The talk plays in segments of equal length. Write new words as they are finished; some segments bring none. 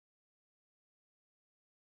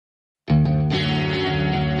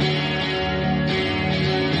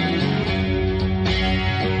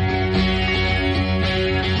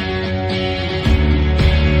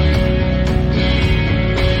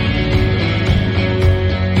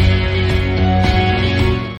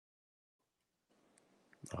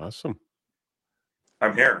Awesome.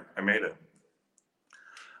 I'm here. I made it.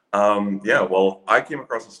 Yeah, well, I came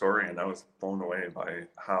across the story and I was blown away by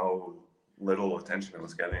how little attention it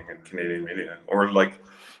was getting in Canadian media. Or like,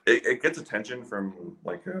 it gets attention from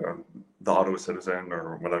like the Ottawa Citizen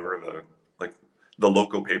or whatever, like the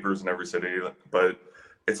local papers in every city, but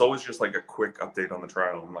it's always just like a quick update on the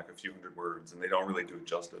trial in like a few hundred words, and they don't really do it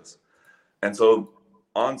justice. And so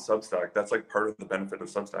on Substack, that's like part of the benefit of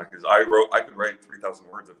Substack is I could write 3,000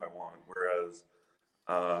 words if I want, whereas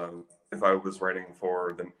if I was writing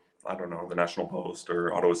for I don't know, the National Post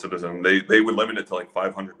or Ottawa Citizen, they would limit it to like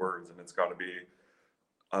 500 words, and it's got to be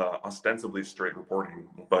ostensibly straight reporting,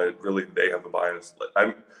 but really they have a bias.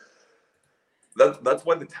 That's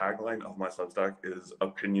why the tagline of my Substack is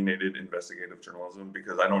opinionated investigative journalism,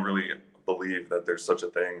 because I don't really believe that there's such a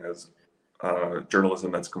thing as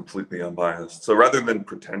journalism that's completely unbiased. So rather than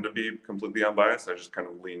pretend to be completely unbiased, I just kind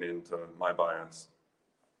of lean into my bias.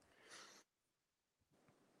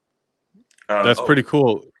 That's pretty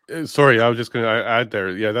cool. Sorry, I was just going to add there.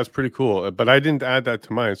 Yeah, that's pretty cool. But I didn't add that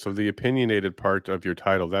to mine. So the opinionated part of your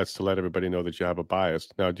title, that's to let everybody know that you have a bias.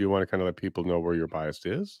 Now, do you want to kind of let people know where your bias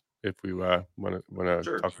is? If we want to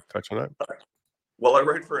Sure. touch on that. Well, I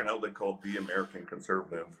write for an outlet called The American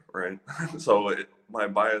Conservative, right? So my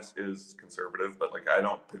bias is conservative, but like I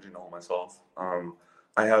don't pigeonhole myself.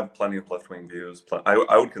 I have plenty of left-wing views.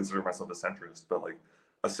 I would consider myself a centrist, but like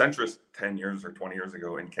a centrist 10 years or 20 years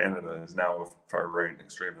ago in Canada is now a far-right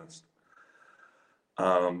extremist.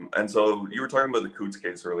 And so you were talking about the Coots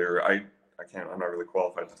case earlier. I'm not really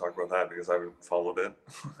qualified to talk about that because I haven't followed it.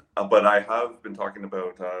 But I have been talking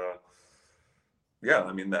about,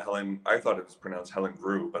 I mean, I thought it was pronounced Helen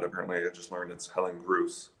Grew, but apparently I just learned it's Helen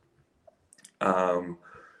Grus.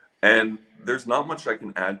 And there's not much I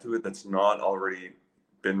can add to it that's not already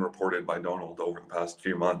been reported by Donald over the past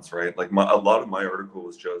few months, right? Like a lot of my article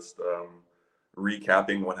was just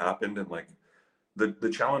recapping what happened, and like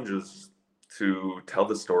the challenge is to tell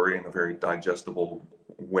the story in a very digestible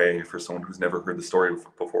way for someone who's never heard the story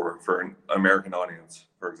before, for an American audience,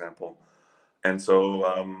 for example. And so,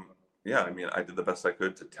 I mean, I did the best I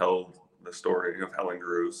could to tell the story of Helen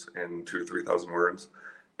Grus in 2,000 or 3,000 words.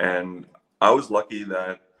 And I was lucky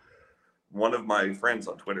that one of my friends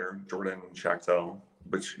on Twitter, Jordan Schachtel,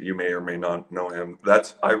 which you may or may not know him,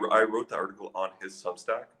 I wrote the article on his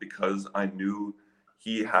Substack because I knew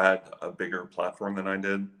he had a bigger platform than I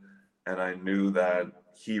did, and I knew that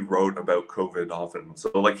he wrote about COVID often.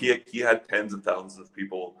 So like he had tens of thousands of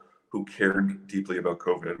people who cared deeply about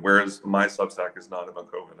COVID, whereas my Substack is not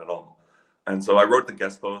about COVID at all. And so I wrote the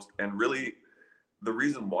guest post, and really the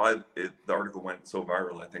reason why the article went so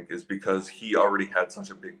viral, I think, is because he already had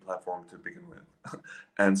such a big platform to begin with.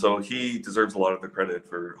 And so he deserves a lot of the credit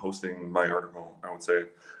for hosting my article, I would say.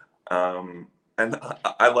 And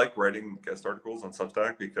I like writing guest articles on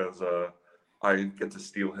Substack because I get to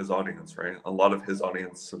steal his audience, right? A lot of his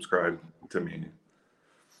audience subscribe to me.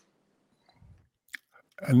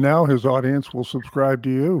 And now his audience will subscribe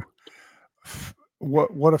to you.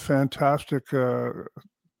 What a fantastic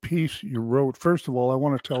piece you wrote. First of all, I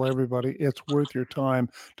want to tell everybody it's worth your time,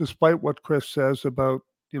 despite what Chris says about,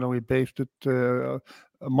 he based it,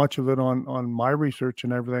 much of it on my research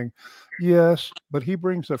and everything. Yes, but he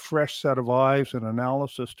brings a fresh set of eyes and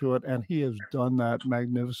analysis to it, and he has done that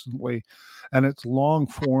magnificently. And it's long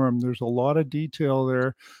form. There's a lot of detail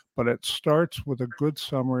there, but it starts with a good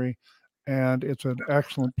summary, and it's an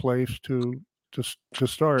excellent place to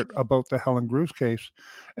start about the Helen Grus case.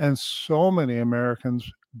 And so many Americans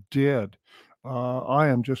did. I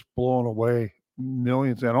am just blown away.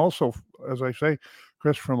 Millions. And also, as I say,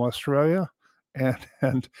 Chris, from Australia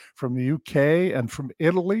and from the UK and from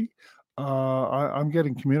Italy, I'm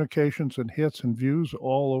getting communications and hits and views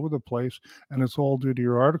all over the place, and it's all due to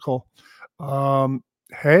your article.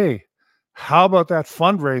 Hey, how about that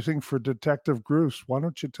fundraising for Detective Grus? Why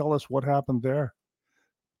don't you tell us what happened there?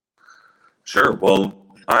 Sure. Well,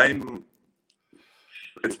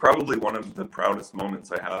 it's probably one of the proudest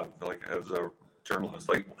moments I have, like, as a journalist.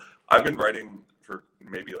 Like, I've been writing for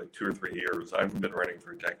maybe like 2 or 3 years. I haven't been writing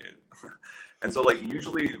for a decade. And so, like,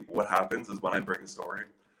 usually what happens is when I bring a story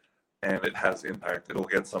and it has impact, it'll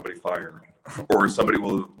get somebody fired, or somebody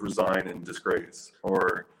will resign in disgrace,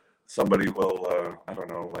 or somebody will, I don't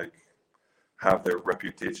know, like, have their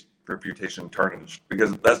reputation tarnished,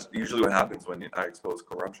 because that's usually what happens when I expose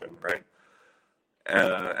corruption, right?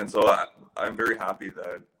 And so I'm very happy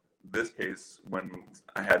that this case, when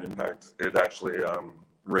I had impact, it actually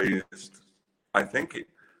raised, I think,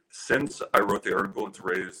 since I wrote the article, it's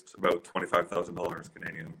raised about $25,000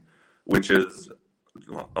 Canadian, which is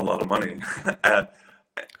a lot of money.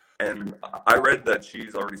 And I read that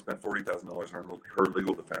she's already spent $40,000 on her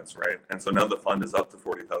legal defense, right? And so now the fund is up to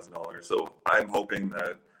 $40,000. So I'm hoping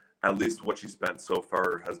that at least what she spent so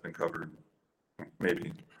far has been covered,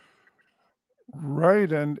 maybe.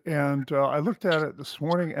 Right, and I looked at it this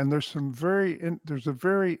morning, and there's a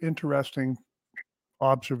very interesting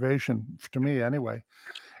observation to me, anyway.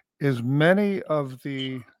 Is many of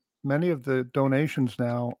the donations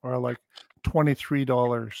now are like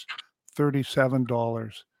 $23,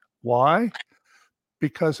 $37. Why?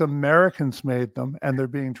 Because Americans made them, and they're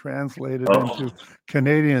being translated into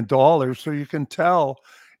Canadian dollars, so you can tell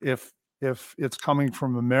if it's coming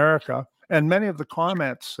from America. And many of the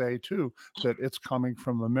comments say too that it's coming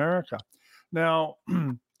from America. Now,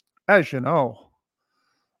 as you know,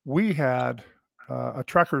 we had a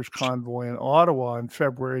truckers convoy in Ottawa in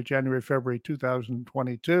January, February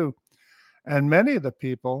 2022, and many of the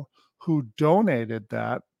people who donated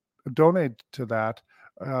to that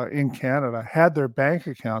in Canada had their bank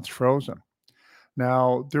accounts frozen.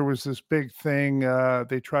 Now, there was this big thing.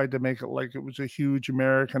 They tried to make it like it was a huge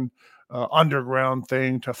American underground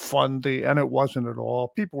thing to fund and it wasn't at all.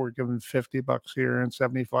 People were given $50 here and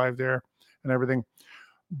 75 there and everything.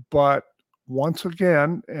 But once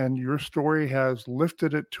again, and your story has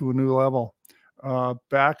lifted it to a new level.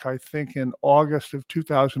 Back, I think, in August of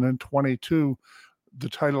 2022, the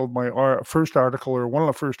title of my first article, or one of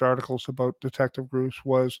the first articles about Detective Grus,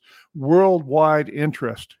 was "Worldwide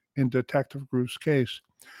Interest in Detective Grus' Case."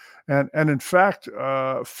 And in fact,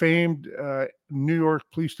 famed New York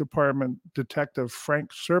Police Department detective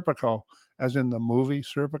Frank Serpico, as in the movie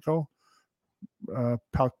Serpico, Al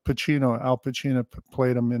Pacino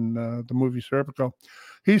played him in the movie Serpico.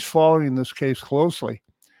 He's following this case closely.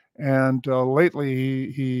 And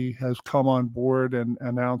lately, he has come on board and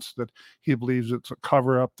announced that he believes it's a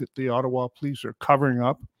cover-up, that the Ottawa police are covering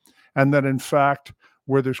up, and that, in fact,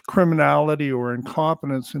 where there's criminality or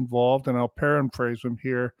incompetence involved, and I'll paraphrase him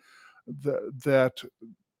here, that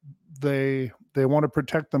they want to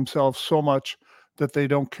protect themselves so much that they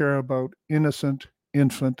don't care about innocent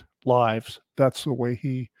infant lives. That's the way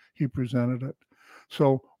he presented it.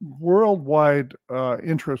 So worldwide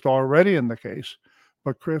interest already in the case.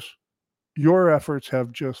 But Chris, your efforts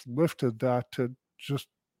have just lifted that to just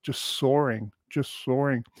soaring.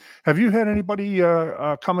 Have you had anybody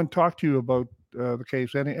come and talk to you about the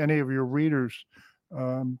case? Any of your readers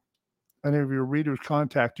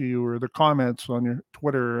contact you, or the comments on your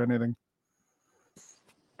Twitter or anything?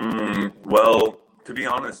 Well, to be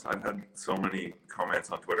honest, I've had so many comments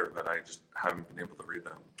on Twitter that I just haven't been able to read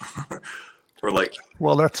them. Or like,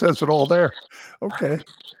 well, that says it all there. Okay.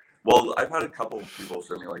 Well, I've had a couple of people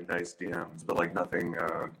send me like nice DMs, but like nothing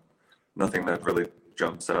that really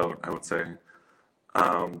jumps out, I would say.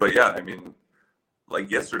 But yeah, I mean,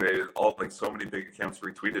 like yesterday, so many big accounts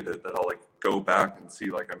retweeted it that I'll like go back and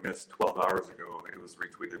see, like, I missed 12 hours ago. It was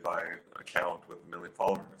retweeted by an account with 1 million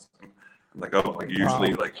followers. I'm like, oh, like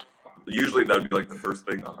usually that would be like the first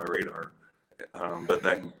thing on my radar. But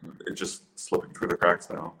then it's just slipping through the cracks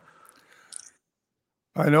now.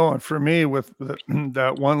 I know, and for me, with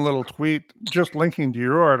that one little tweet, just linking to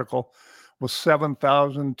your article, was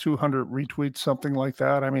 7,200 retweets, something like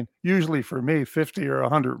that. I mean, usually for me, 50 or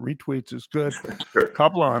 100 retweets is good. Sure. A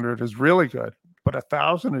couple of hundred is really good, but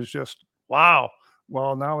 1,000 is just wow.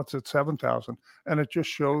 Well, now it's at 7,000, and it just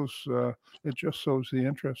shows the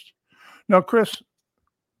interest. Now, Chris,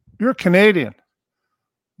 you're Canadian.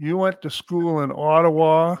 You went to school in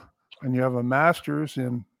Ottawa, and you have a master's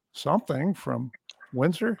in something from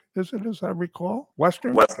Windsor, is it, as I recall?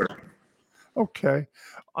 Western? Okay.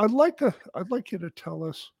 I'd like you to tell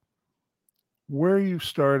us where you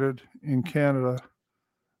started in Canada.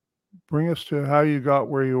 Bring us to how you got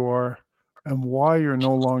where you are and why you're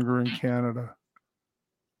no longer in Canada.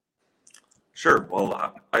 Sure.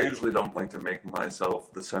 Well, I usually don't like to make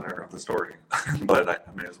myself the center of the story, but I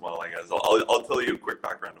may as well, I guess. I'll tell you a quick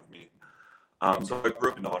background of me. So I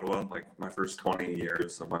grew up in Ottawa. Like my first 20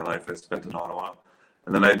 years of my life I spent in Ottawa.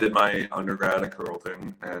 And then I did my undergrad at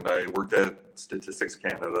Carleton, and I worked at Statistics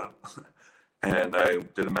Canada, and I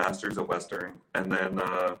did a master's at Western, and then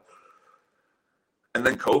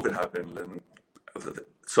COVID happened, and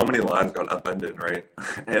so many lives got upended, right?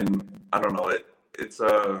 And I don't know, it's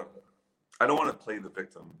I don't want to play the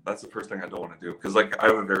victim. That's the first thing I don't want to do, because like I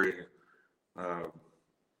have a very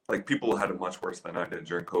like people had it much worse than I did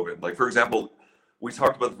during COVID. Like for example, we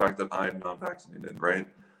talked about the fact that I'm not vaccinated, right?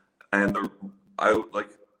 And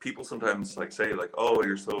people sometimes like say like, oh,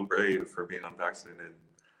 you're so brave for being unvaccinated,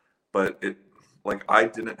 but I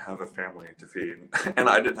didn't have a family to feed, and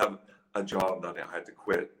I didn't have a job that I had to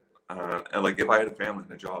quit, and like if I had a family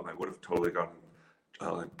and a job, I would have totally gotten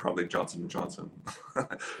probably Johnson & Johnson,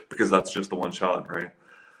 because that's just the one shot, right?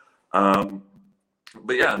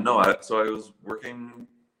 But yeah, no, so I was working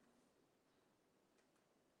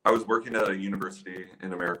at a university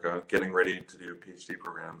in America, getting ready to do PhD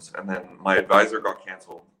programs, and then my advisor got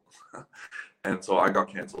canceled. And so I got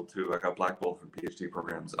canceled too. I got blackballed from PhD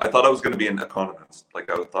programs. I thought I was going to be an economist. Like,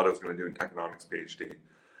 I thought I was going to do an economics PhD.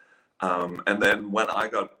 And then when I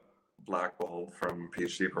got blackballed from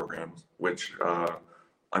PhD programs, which,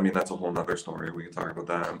 I mean, that's a whole nother story. We can talk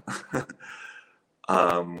about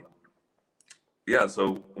that. Yeah,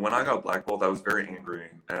 so when I got blackballed, I was very angry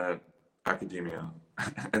at academia.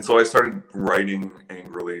 And so I started writing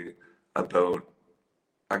angrily about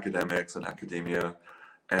academics and academia.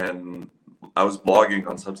 And I was blogging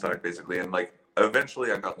on Substack basically. And like,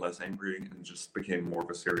 eventually I got less angry and just became more of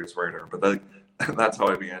a serious writer. But that's how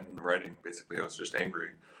I began writing. Basically, I was just angry.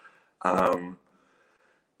 And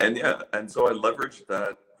yeah, and so I leveraged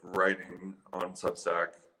that writing on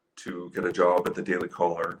Substack to get a job at the Daily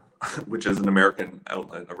Caller, which is an American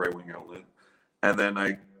outlet, a right-wing outlet. And then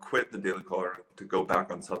I quit the Daily Caller to go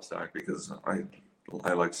back on Substack because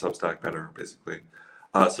I like Substack better, basically.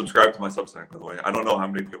 Subscribe to my Substack, by the way. I don't know how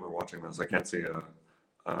many people are watching this. I can't see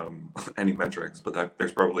any metrics, but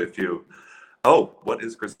there's probably a few. Oh, what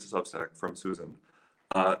is Grus's Substack? From Susan.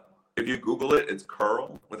 If you Google it, it's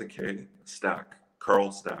Carl with a K, Stack.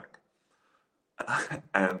 Carl Stack.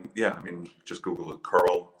 And yeah, I mean, just Google it,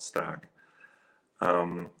 Carl Stack.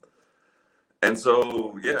 And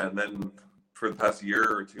so, yeah, and then for the past year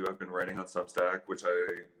or two, I've been writing on Substack, which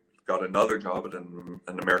I got another job at an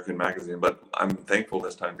American magazine. But I'm thankful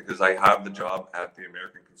this time because I have the job at the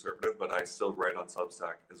American Conservative, but I still write on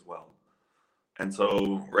Substack as well. And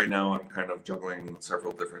so right now I'm kind of juggling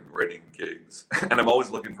several different writing gigs, and I'm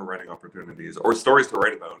always looking for writing opportunities or stories to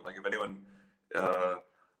write about. Like, if anyone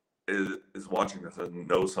is watching this and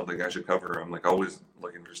knows something I should cover, I'm like always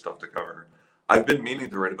looking for stuff to cover. I've been meaning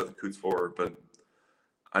to write about the Coots 4, but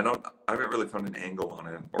I haven't really found an angle on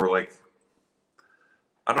it, or like,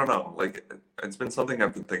 I don't know, like, it's been something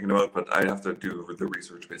I've been thinking about, but I have to do the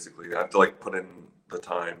research. Basically, I have to like put in the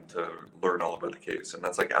time to learn all about the case, and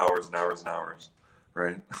that's like hours and hours and hours,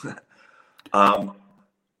 right?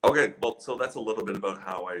 Okay, well, so that's a little bit about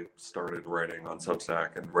how I started writing on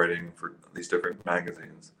Substack and writing for these different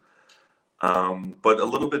magazines. But a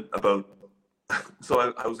little bit about,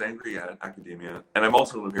 so I was angry at academia, and I'm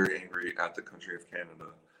also very angry at the country of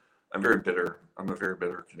Canada. I'm very bitter. I'm a very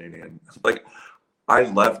bitter Canadian. Like, I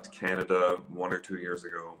left Canada 1 or 2 years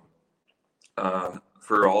ago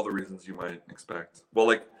for all the reasons you might expect. Well,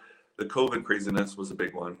 like, the COVID craziness was a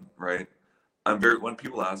big one, right? When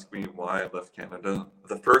people ask me why I left Canada,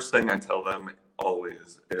 the first thing I tell them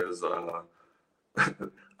always is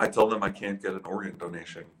I tell them I can't get an organ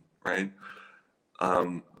donation, right?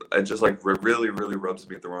 It just like really, really rubs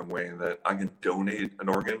me the wrong way that I can donate an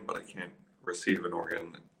organ, but I can't receive an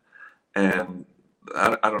organ. And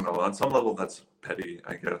I don't know, on some level that's petty,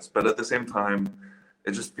 I guess. But at the same time,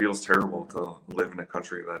 it just feels terrible to live in a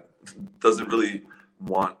country that doesn't really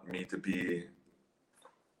want me to be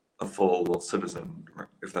a full citizen,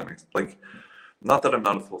 if that makes, like, not that I'm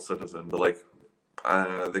not a full citizen, but like,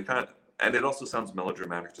 they kind of, and it also sounds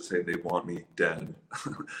melodramatic to say they want me dead,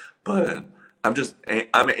 but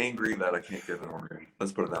I'm angry that I can't get an organ.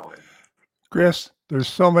 Let's put it that way. Grus, there's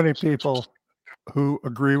so many people who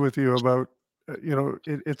agree with you about,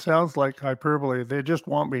 it sounds like hyperbole. They just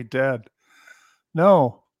want me dead.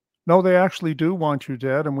 No, they actually do want you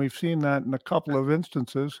dead, and we've seen that in a couple of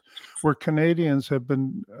instances where Canadians have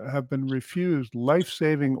been refused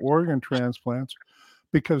life-saving organ transplants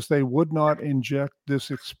because they would not inject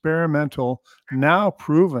this experimental, now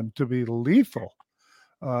proven to be lethal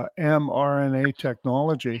mRNA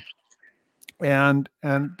technology, and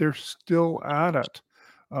they're still at it.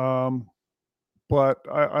 But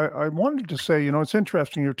I wanted to say, it's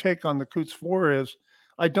interesting. Your take on the Coots 4 is,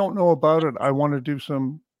 I don't know about it. I want to do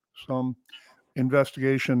some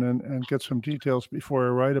investigation and get some details before I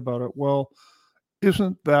write about it. Well,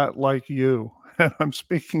 isn't that like you? And I'm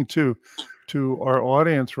speaking to our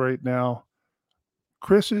audience right now.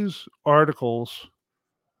 Chris's articles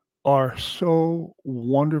are so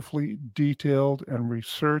wonderfully detailed and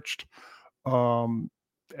researched.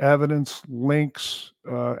 Evidence, links,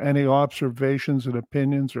 any observations and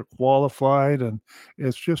opinions are qualified, and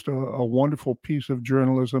it's just a wonderful piece of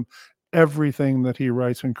journalism, everything that he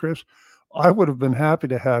writes. And Grus, I would have been happy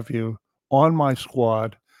to have you on my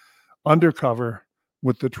squad, undercover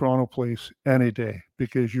with the Toronto Police any day,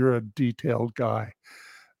 because you're a detailed guy.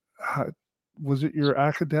 Was it your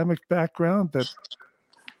academic background that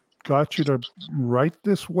got you to write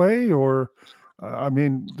this way, or I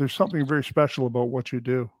mean, there's something very special about what you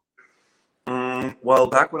do. Well,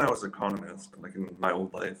 back when I was an economist, like in my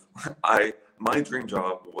old life, my dream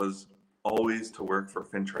job was always to work for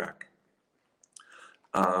FinTrack,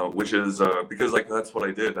 which is because like that's what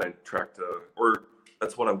I did. I tracked, or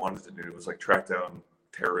that's what I wanted to do, was like track down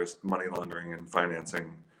terrorist money laundering and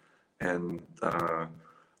financing, and I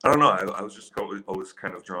don't know. I was just always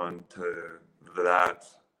kind of drawn to that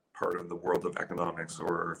part of the world of economics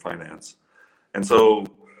or finance, and so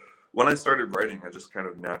when I started writing, I just kind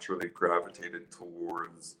of naturally gravitated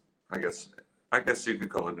towards, I guess, you could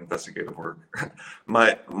call it investigative work.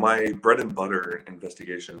 my bread and butter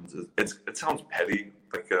investigations it sounds petty,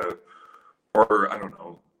 like or I don't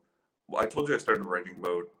know. I told you I started writing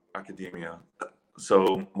about academia.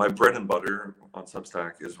 So my bread and butter on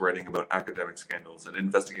Substack is writing about academic scandals and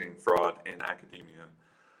investigating fraud in academia.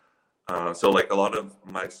 So like a lot of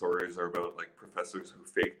my stories are about like professors who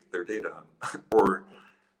faked their data or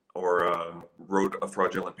wrote a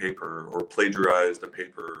fraudulent paper or plagiarized a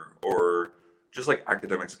paper or just like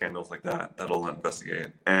academic scandals like that I'll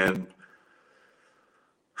investigate. And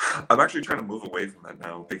I'm actually trying to move away from that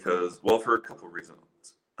now because, well, for a couple of reasons.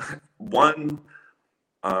 One,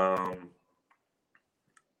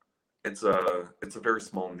 it's a very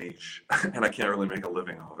small niche and I can't really make a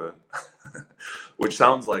living off it, which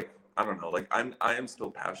sounds like, I don't know, like I am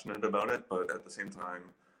still passionate about it, but at the same time,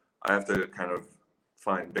 I have to kind of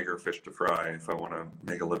find bigger fish to fry if I want to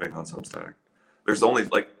make a living on Substack. There's only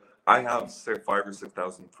like, I have say 5,000 or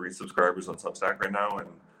 6,000 free subscribers on Substack right now, and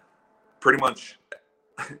pretty much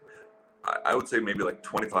I would say maybe like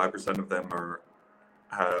 25% of them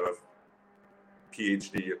have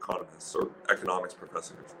PhD economists or economics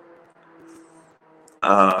professors.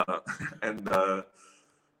 And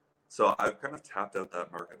so I've kind of tapped out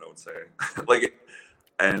that market, I would say.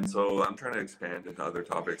 And so I'm trying to expand into other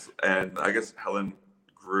topics. And I guess Helen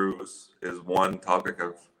Grus is one topic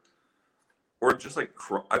or just like,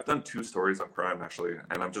 I've done 2 stories on crime actually,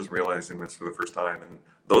 and I'm just realizing this for the first time. And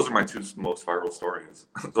those are my 2 most viral stories.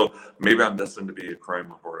 So maybe I'm destined to be a crime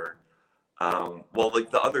reporter. Well,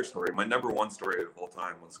 like the other story, my number 1 story of all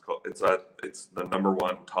time was called, it's the number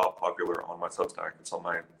 1 top popular on my Substack. It's on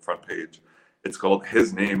my front page. It's called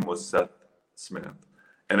His Name Was Seth Smith.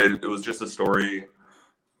 And it was just a story.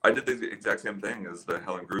 I did the exact same thing as the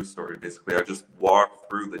Helen Grus story. Basically, I just walked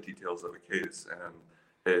through the details of the case, and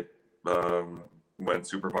it went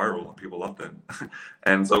super viral, and people loved it.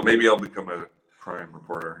 And so maybe I'll become a crime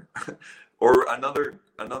reporter. Or another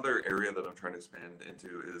area that I'm trying to expand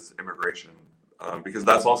into is immigration, because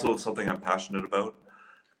that's also something I'm passionate about,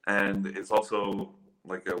 and it's also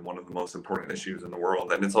like one of the most important issues in the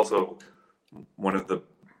world, and it's also one of the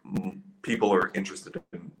people are interested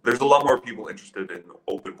in. There's a lot more people interested in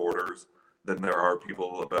open borders than there are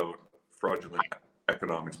people about fraudulent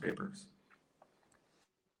economics papers.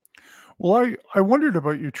 Well, I wondered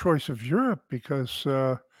about your choice of Europe because,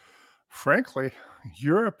 frankly,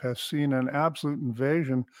 Europe has seen an absolute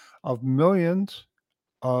invasion of millions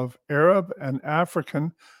of Arab and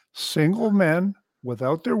African single men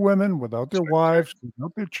without their women, without their wives,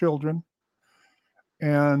 without their children,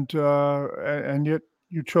 and yet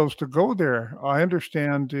you chose to go there. I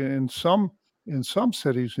understand in some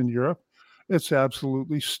cities in Europe, it's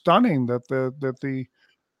absolutely stunning that the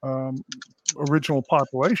um, original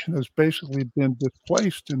population has basically been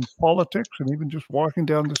displaced in politics and even just walking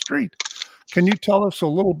down the street. Can you tell us a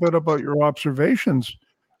little bit about your observations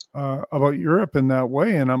about Europe in that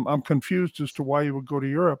way? And I'm confused as to why you would go to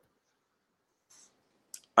Europe.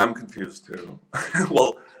 I'm confused too.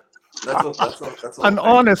 Well, that's an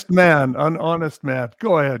honest man.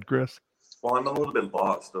 Go ahead, Chris. Well, I'm a little bit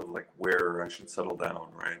lost of like where I should settle down,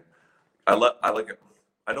 right?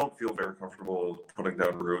 I don't feel very comfortable putting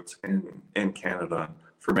down roots in Canada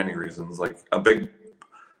for many reasons. Like another,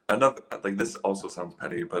 like this also sounds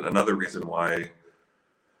petty, but another reason why.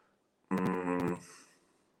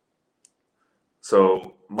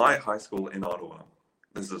 So my high school in Ottawa,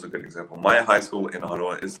 this is a good example. My high school in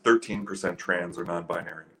Ottawa is 13% trans or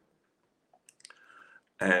non-binary.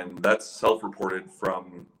 And that's self-reported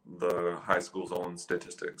from the high school's own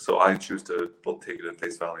statistics. So I choose to take it at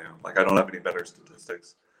face value. Like I don't have any better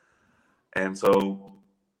statistics. And so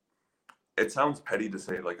it sounds petty to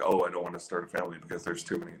say like, oh, I don't want to start a family because there's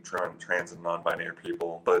too many trans and non-binary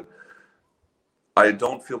people. But I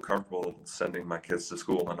don't feel comfortable sending my kids to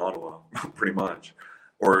school in Ottawa, pretty much,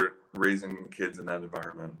 or raising kids in that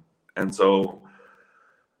environment. And so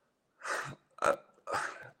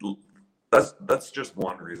that's just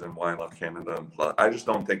one reason why I left Canada. I just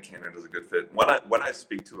don't think Canada is a good fit. When I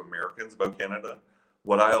speak to Americans about Canada,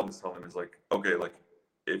 what I always tell them is like, okay, like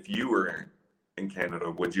if you were in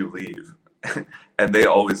Canada, would you leave? And they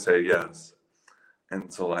always say yes.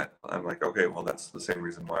 And so I'm like, okay, well, that's the same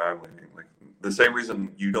reason why I'm leaving. Like the same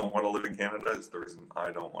reason you don't want to live in Canada is the reason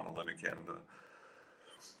I don't want to live in Canada.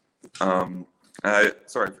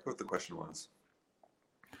 Sorry, I forgot what the question was.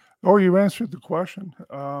 Oh, you answered the question.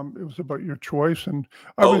 It was about your choice, and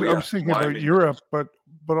I was thinking about Europe, but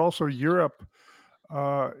also Europe,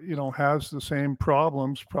 has the same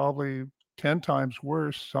problems, probably 10 times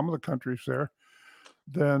worse. Some of the countries there,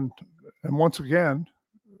 and once again,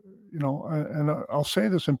 and I'll say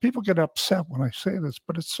this, and people get upset when I say this,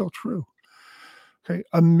 but it's so true. Okay,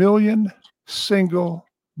 1 million single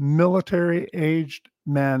military-aged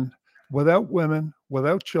men, without women,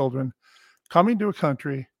 without children, coming to a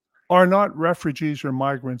country, are not refugees or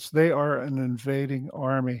migrants. They are an invading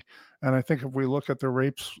army. And I think if we look at the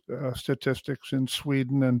rape statistics in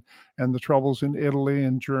Sweden and the troubles in Italy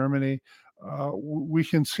and Germany, we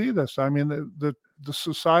can see this. I mean, the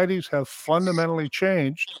societies have fundamentally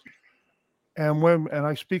changed. And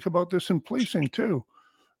I speak about this in policing too,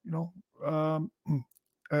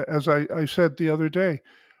 as I said the other day,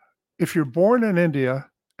 if you're born in India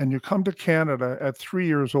and you come to Canada at 3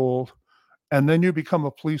 years old, and then you become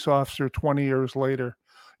a police officer 20 years later,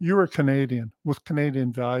 you're a Canadian with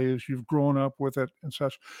Canadian values. You've grown up with it and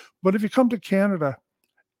such. But if you come to Canada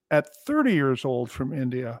at 30 years old from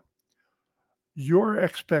India, your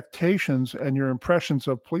expectations and your impressions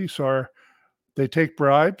of police are they take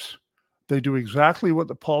bribes. They do exactly what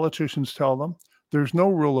the politicians tell them. There's no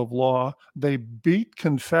rule of law. They beat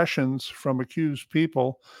confessions from accused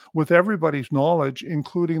people with everybody's knowledge,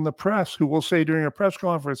 including the press, who will say during a press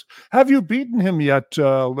conference, have you beaten him yet,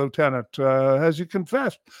 Lieutenant? Has he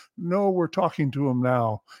confessed? No, we're talking to him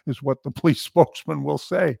now, is what the police spokesman will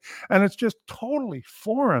say. And it's just totally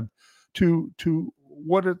foreign to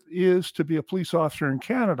what it is to be a police officer in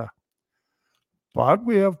Canada. But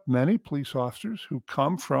we have many police officers who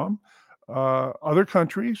come from other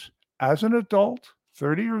countries as an adult,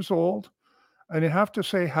 30 years old, and you have to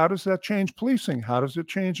say, how does that change policing? How does it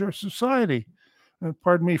change our society? And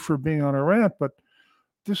pardon me for being on a rant, but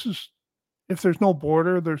this is, if there's no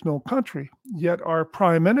border, there's no country. Yet our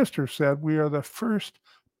prime minister said we are the first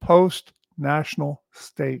post-national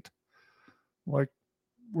state, like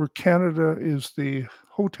where Canada is the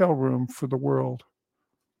hotel room for the world.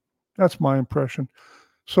 That's my impression.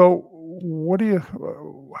 So, what do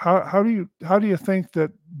you? How do you think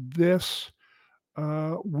that this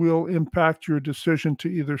will impact your decision to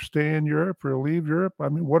either stay in Europe or leave Europe? I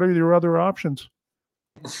mean, what are your other options?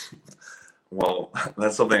 Well,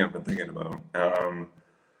 that's something I've been thinking about.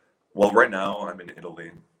 Well, right now I'm in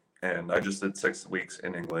Italy, and I just did 6 weeks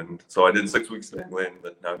in England. So I did 6 weeks in England,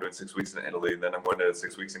 but now I'm doing 6 weeks in Italy. Then I'm going to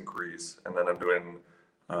 6 weeks in Greece, and then I'm doing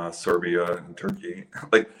Serbia and Turkey.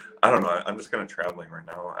 Like, I don't know. I'm just kind of traveling right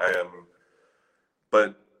now. I am,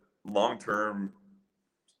 but long term,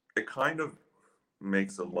 it kind of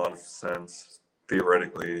makes a lot of sense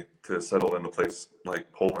theoretically to settle in a place like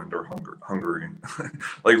Poland or Hungary.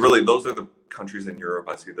 Like, really, those are the countries in Europe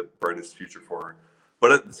I see the brightest future for.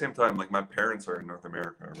 But at the same time, like, my parents are in North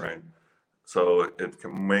America, right? So it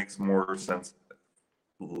makes more sense,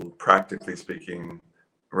 practically speaking,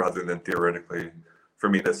 rather than theoretically, for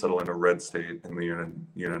me to settle in a red state in the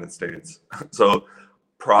United States. So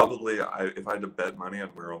probably, if I had to bet money on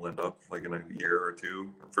where I'll end up, like in a year or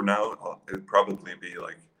two from now, it'd probably be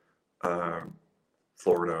like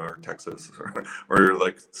Florida or Texas or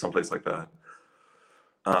like someplace like that.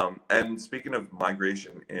 And speaking of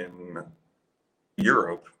migration in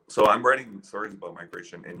Europe, so I'm writing stories about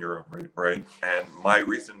migration in Europe, right? And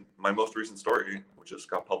my most recent story, which just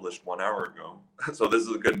got published 1 hour ago, so this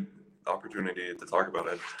is a good opportunity to talk about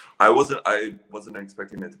it. I wasn't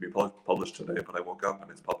expecting it to be published today, but I woke up and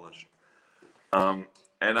it's published. And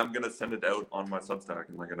I'm gonna send it out on my Substack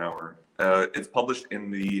in like an hour. It's published in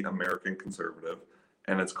the American Conservative,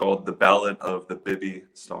 and it's called "The Ballad of the Bibby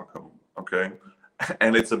Stockholm." Okay,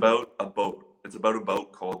 and it's about a boat. It's about a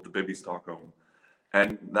boat called the Bibby Stockholm,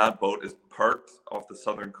 and that boat is parked off the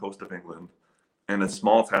southern coast of England in a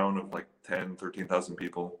small town of like 13,000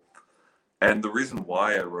 people. And the reason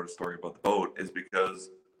why I wrote a story about the boat is because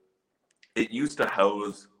it used to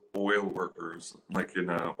house oil workers, like in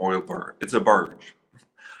an oil bar. It's a barge.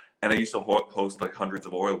 And it used to host like hundreds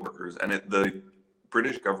of oil workers. And the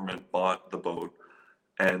British government bought the boat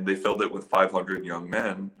and they filled it with 500 young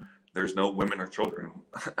men. There's no women or children.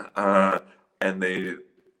 And they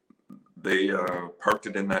parked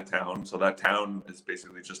it in that town. So that town is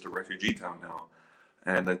basically just a refugee town now.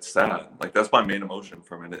 And it's sad. Like, that's my main emotion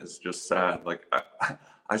from it, is just sad. Like,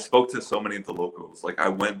 I spoke to so many of the locals. Like, I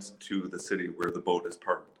went to the city where the boat is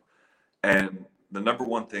parked, And the number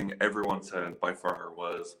one thing everyone said by far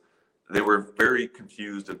was they were very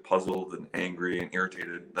confused and puzzled and angry and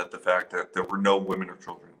irritated that the fact that there were no women or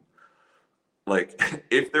children. Like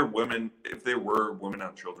if there were women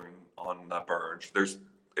and children on that barge, it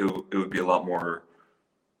would be a lot more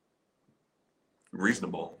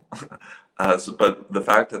reasonable. But the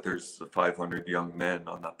fact that there's 500 young men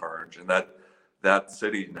on that barge, and that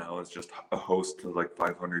city now is just a host to like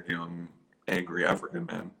 500 young angry African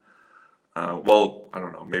men. Well, I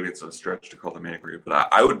don't know. Maybe it's a stretch to call them angry, but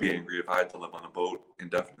I would be angry if I had to live on a boat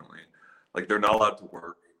indefinitely. Like they're not allowed to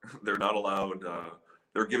work. They're not allowed.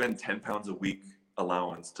 They're given 10 pounds a week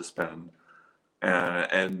allowance to spend,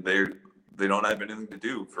 and they don't have anything to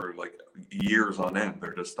do for like years on end.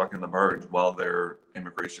 They're just stuck in the barge while their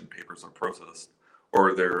immigration papers are processed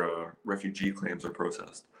or their refugee claims are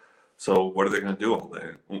processed. So what are they going to do all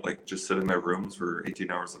day? Like just sit in their rooms for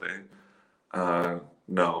 18 hours a day?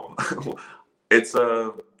 No. it's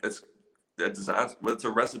a disaster. It's a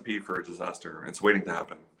recipe for a disaster. It's waiting to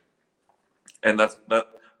happen. And that.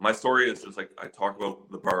 My story is just like I talk about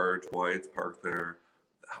the barge, why it's parked there,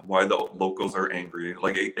 why the locals are angry.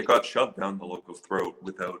 Like it got shoved down the locals' throat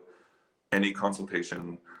without any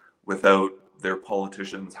consultation, without their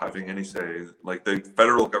politicians having any say. Like the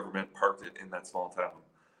federal government parked it in that small town.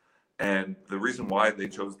 And the reason why they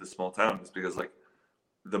chose this small town is because like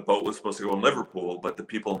the boat was supposed to go in Liverpool, but the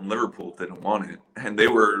people in Liverpool didn't want it. And they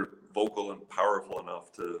were vocal and powerful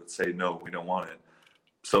enough to say, no, we don't want it.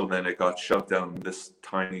 So then it got shoved down this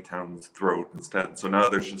tiny town's throat instead. So now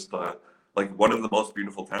there's just like one of the most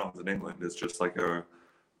beautiful towns in England is just like a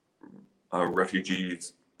refugee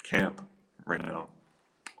camp right now.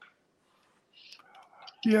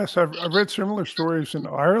 Yes, I've read similar stories in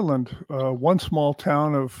Ireland. One small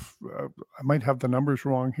town of, I might have the numbers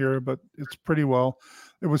wrong here, but it's pretty well.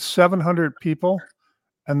 It was 700 people,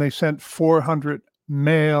 and they sent 400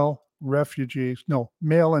 male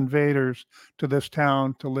invaders to this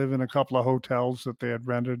town to live in a couple of hotels that they had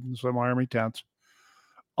rented and some army tents.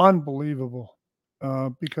 Unbelievable,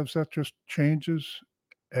 because that just changes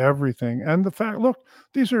everything. And the fact, look,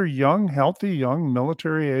 these are young, healthy, young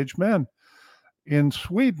military-age men. In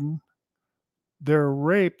Sweden, their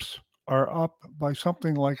rapes are up by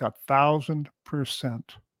something like 1,000%.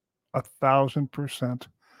 1,000%.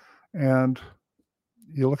 And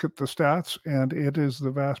you look at the stats, and it is the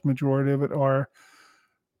vast majority of it are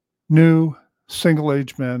new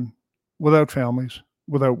single-age men without families,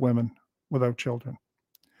 without women, without children.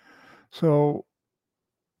 So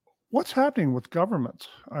what's happening with governments?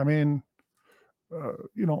 I mean,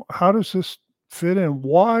 how does this fit in?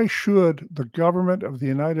 Why should the government of the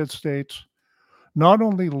United States not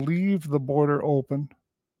only leave the border open,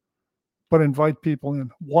 but invite people in?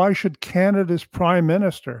 Why should Canada's Prime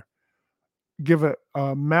Minister give a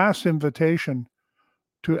mass invitation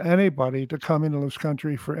to anybody to come into this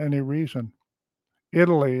country for any reason?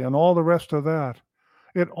 Italy and all the rest of that.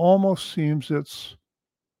 It almost seems it's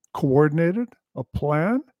coordinated, a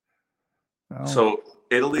plan. So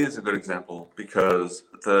Italy is a good example because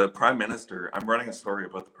the Prime Minister, I'm running a story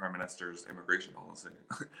about the Prime Minister's immigration policy.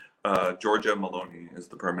 Giorgia Meloni is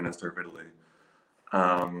the Prime Minister of Italy.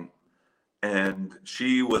 And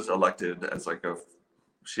she was elected as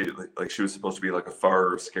she was supposed to be like a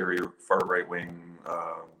far right wing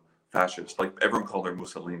fascist. Like everyone called her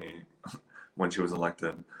Mussolini when she was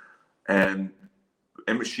elected. And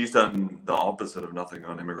she's done the opposite of nothing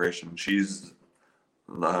on immigration. She's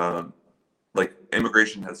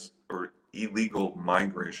immigration or illegal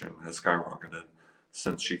migration has skyrocketed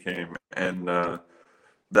since she came. And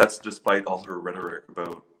that's despite all her rhetoric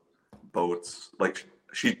about boats. Like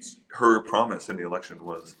her promise in the election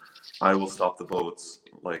was, I will stop the boats.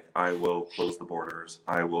 Like I will close the borders.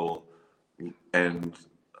 I will end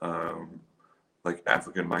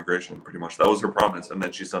African migration, pretty much. That was her promise. And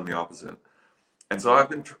then she's done the opposite. And so I've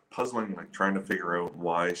been puzzling, trying to figure out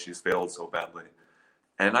why she's failed so badly.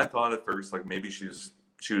 And I thought at first, maybe she was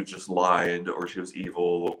just lied, or she was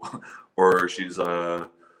evil, or she's I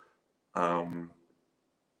thought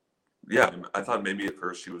maybe at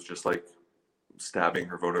first she was just stabbing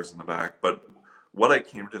her voters in the back. But what I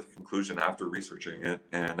came to the conclusion after researching it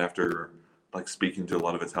and after speaking to a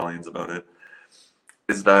lot of Italians about it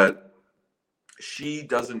is that she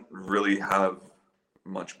doesn't really have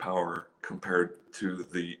much power compared to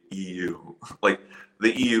the EU.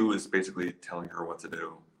 The EU is basically telling her what to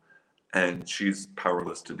do, and she's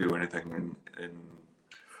powerless to do anything. And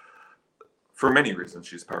for many reasons,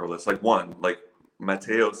 she's powerless.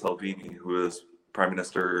 Matteo Salvini, who was prime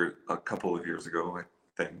minister a couple of years ago, I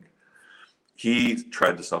think, he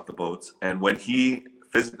tried to stop the boats, and when he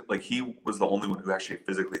like he was the only one who actually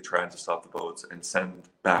physically tried to stop the boats and send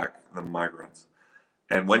back the migrants.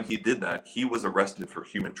 And when he did that, he was arrested for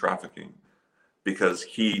human trafficking because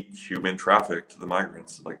he human trafficked the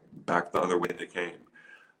migrants like back the other way they came,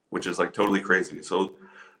 which is like totally crazy. So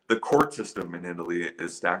the court system in Italy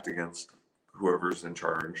is stacked against whoever's in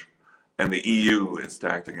charge, and the EU is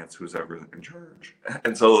stacked against who's ever in charge.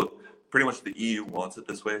 And so pretty much the EU wants it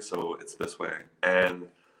this way, so it's this way. And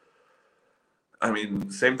I mean,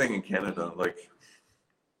 same thing in Canada. Like,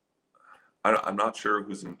 I'm not sure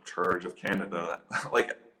who's in charge of Canada.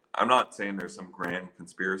 Like, I'm not saying there's some grand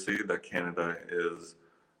conspiracy that Canada is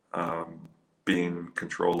being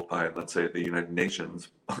controlled by, let's say, the United Nations,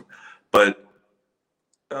 but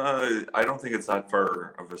I don't think it's that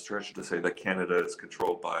far of a stretch to say that Canada is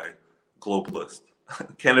controlled by globalists.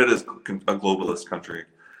 Canada is a globalist country,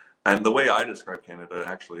 and the way I describe Canada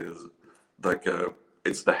actually is like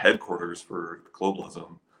it's the headquarters for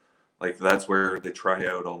globalism. Like that's where they try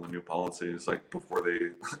out all the new policies, like before they,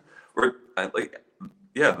 or like,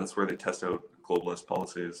 yeah, that's where they test out globalist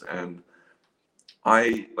policies. And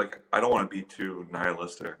I don't want to be too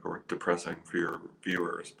nihilistic or depressing for your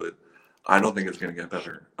viewers, but I don't think it's going to get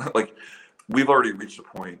better. Like we've already reached a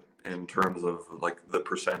point in terms of like the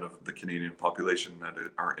percent of the Canadian population that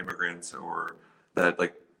are immigrants or that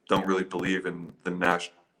like don't really believe in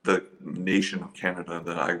the nation of Canada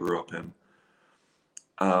that I grew up in.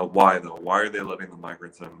 Why though? Why are they letting the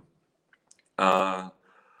migrants in?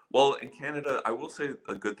 Well, in Canada, I will say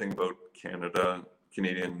a good thing about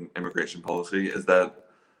Canadian immigration policy is that,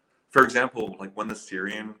 for example, like when the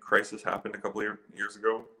Syrian crisis happened a couple of years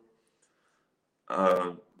ago,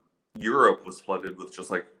 Europe was flooded with just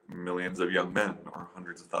like millions of young men or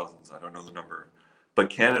hundreds of thousands. I don't know the number. But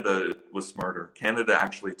Canada was smarter. Canada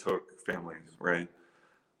actually took families, right?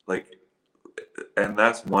 Like, and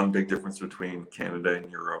that's one big difference between Canada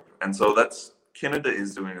and Europe. And so Canada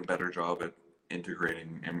is doing a better job at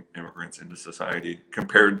integrating immigrants into society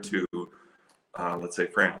compared to, let's say,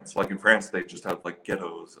 France. Like in France, they just have like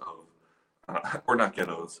ghettos of, or not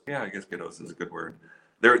ghettos. Yeah, I guess ghettos is a good word.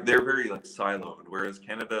 They're very like siloed, whereas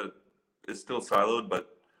Canada is still siloed,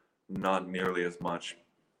 but not nearly as much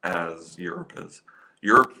as Europe is.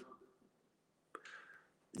 Europe,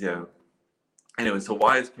 yeah. Anyway, so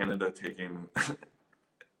why is Canada taking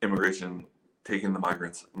taking the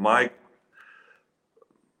migrants? I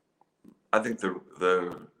think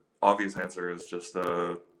the obvious answer is just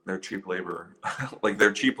they're cheap labor. Like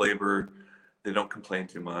they're cheap labor, they don't complain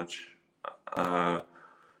too much,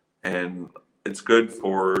 and it's good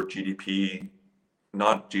for GDP,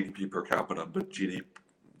 not GDP per capita, but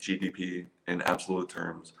GDP in absolute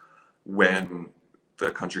terms when the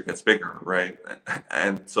country gets bigger, right?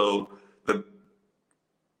 And so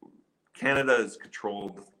Canada is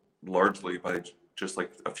controlled largely by just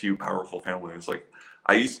like a few powerful families. Like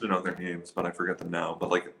I used to know their names, but I forget them now. But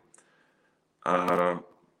like,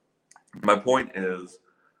 my point is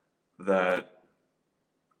that,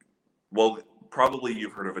 well, probably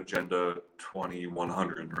you've heard of Agenda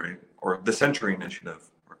 2100, right? Or the Century Initiative,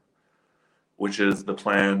 which is the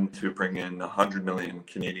plan to bring in 100 million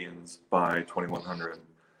Canadians by 2100.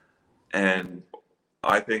 And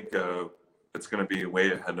I think it's going to be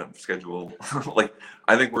way ahead of schedule. Like,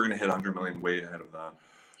 I think we're going to hit 100 million way ahead of that.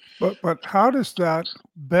 But how does that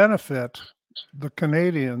benefit the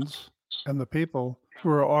Canadians and the people who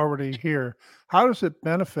are already here? How does it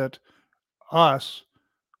benefit us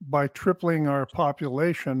by tripling our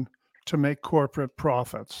population to make corporate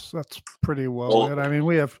profits? That's pretty well it. I mean,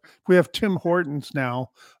 we have Tim Hortons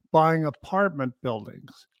now buying apartment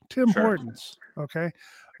buildings. Tim Hortons, okay,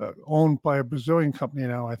 owned by a Brazilian company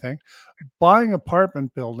now, I think, buying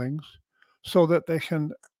apartment buildings so that they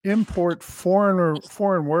can import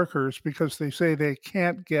foreign workers because they say they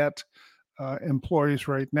can't get employees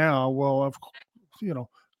right now. Well,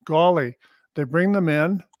 golly, they bring them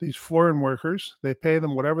in, these foreign workers, they pay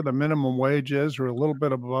them whatever the minimum wage is or a little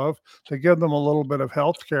bit above. They give them a little bit of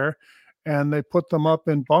health care and they put them up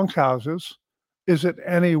in bunkhouses. Is it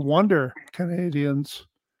any wonder Canadians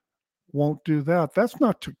won't do that? That's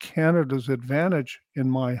not to Canada's advantage, in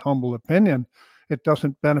my humble opinion. It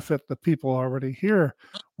doesn't benefit the people already here.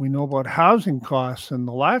 We know about housing costs and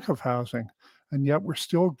the lack of housing, and yet we're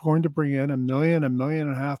still going to bring in 1 million, 1.5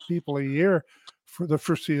 million people a year for the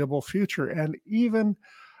foreseeable future. And even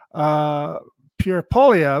Pierre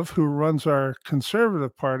Poilievre, who runs our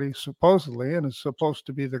Conservative Party, supposedly, and is supposed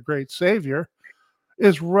to be the great savior,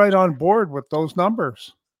 is right on board with those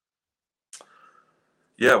numbers.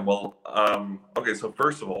 Yeah, well, okay, so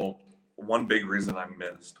first of all, one big reason I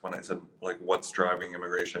missed when I said, like, what's driving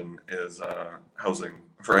immigration is housing,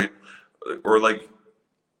 right? Or, like,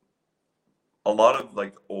 a lot of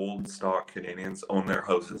like old stock Canadians own their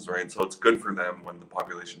houses, right? So it's good for them when the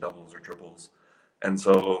population doubles or triples. And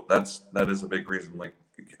so that is a big reason. Like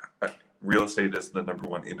real estate is the number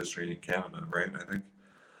one industry in Canada, right? I think.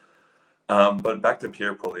 But back to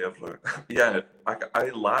Pierre Poilievre. Yeah, I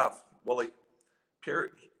laugh. Well, like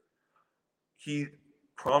Pierre, he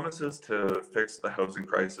promises to fix the housing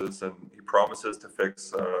crisis, and he promises to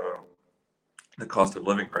fix the cost of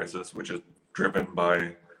living crisis, which is driven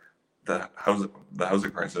by the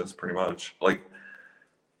housing crisis, pretty much. Like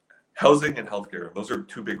housing and healthcare, those are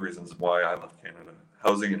two big reasons why I love Canada.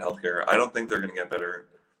 Housing and healthcare. I don't think they're going to get better,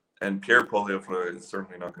 and Pierre Poilievre is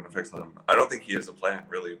certainly not going to fix them. I don't think he has a plan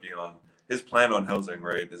really beyond his plan on housing.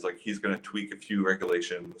 Right, is like he's going to tweak a few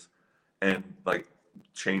regulations and like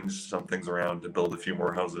change some things around to build a few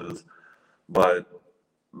more houses, but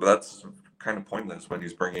that's kind of pointless when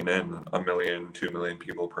he's bringing in 1 million, 2 million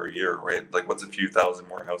people per year, right? Like, what's a few thousand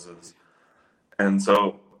more houses? And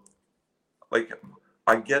so, like,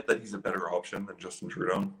 I get that he's a better option than Justin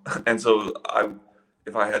Trudeau, and so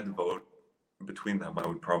if I had to vote between them, I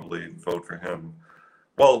would probably vote for him.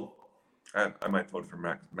 Well, I might vote for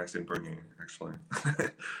Maxime Bernier actually,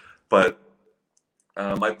 but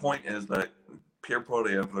my point is that Pierre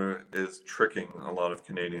Poilievre is tricking a lot of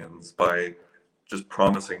Canadians by just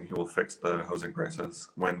promising he will fix the housing crisis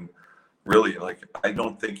when really, like, I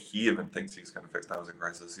don't think he even thinks he's going to fix the housing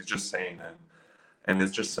crisis. He's just saying it. And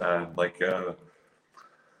it's just sad. Like,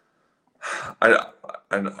 I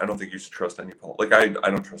don't think you should trust any I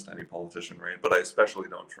don't trust any politician, right? But I especially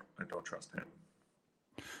don't trust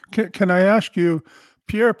him. Can I ask you,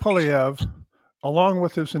 Pierre Poilievre, along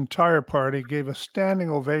with his entire party, gave a standing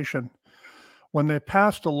ovation when they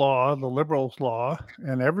passed a law, the Liberals' law,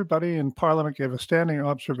 and everybody in Parliament gave a standing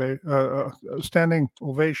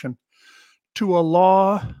ovation to a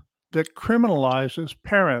law that criminalizes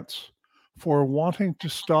parents for wanting to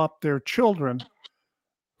stop their children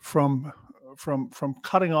from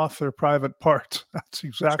cutting off their private parts. That's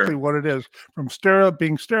exactly what it is. From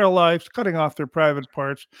being sterilized, cutting off their private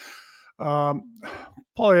parts.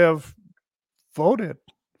 Poilievre voted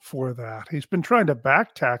for that. He's been trying to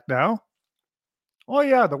backtrack now. Oh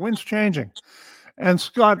yeah, the wind's changing, and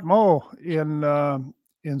Scott Moe in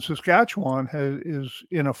Saskatchewan is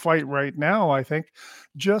in a fight right now. I think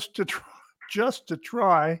just to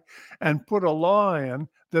try and put a law in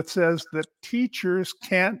that says that teachers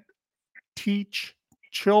can't teach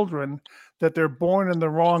children that they're born in the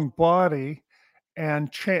wrong body and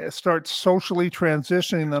start socially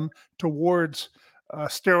transitioning them towards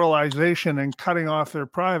sterilization and cutting off their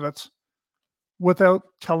privates without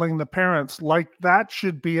telling the parents. Like, that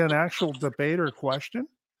should be an actual debate or question.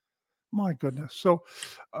 My goodness. So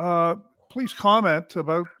please comment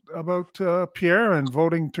about Pierre and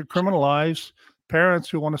voting to criminalize parents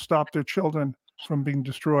who want to stop their children from being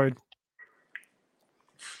destroyed.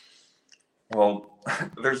 Well,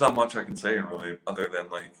 there's not much I can say really, other than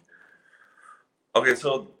like, okay,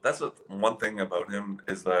 so that's one thing about him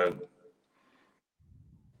is that,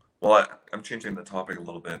 well, I'm changing the topic a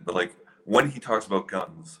little bit, but like when he talks about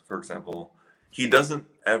guns, for example, he doesn't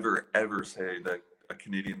ever say that a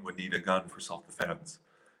Canadian would need a gun for self-defense,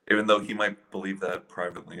 even though he might believe that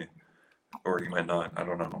privately, or he might not. I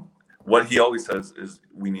don't know. What he always says is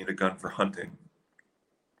we need a gun for hunting,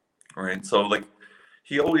 right? So like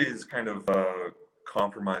he always kind of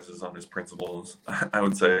compromises on his principles, I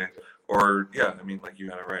would say. Or yeah, I mean, like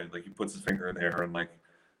you had it right. Like he puts his finger in there and like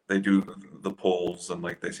they do the polls and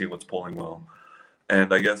like they see what's polling well.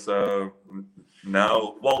 And I guess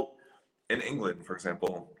now, well, in England, for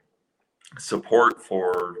example, support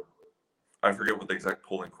for, I forget what the exact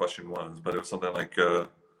polling question was, but it was something like, it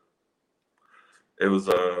was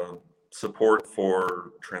support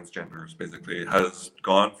for transgenders, basically, has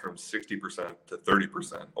gone from 60% to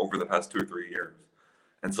 30% over the past 2 or 3 years.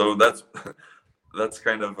 And so that's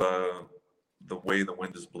kind of the way the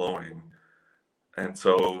wind is blowing. And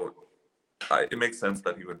so it makes sense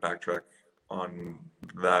that he would backtrack on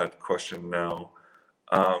that question now.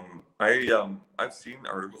 I've seen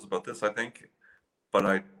articles about this, I think, but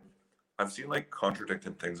I've seen like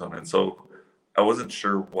contradicting things on it. So I wasn't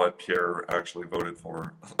sure what Pierre actually voted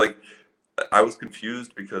for. Like I was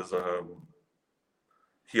confused because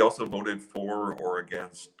he also voted for or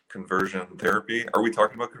against conversion therapy. Are we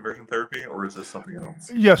talking about conversion therapy or is this something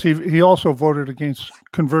else? Yes, he also voted against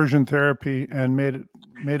conversion therapy and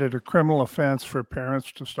made it a criminal offense for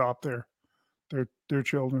parents to stop their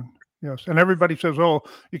children. Yes. And everybody says, oh,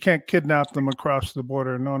 you can't kidnap them across the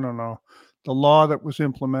border. No. The law that was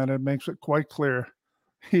implemented makes it quite clear.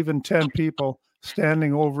 Even 10 people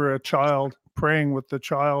standing over a child, praying with the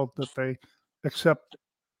child that they accept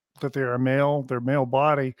that they are male, their male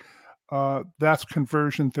body, that's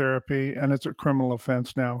conversion therapy, and it's a criminal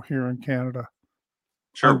offense now here in Canada.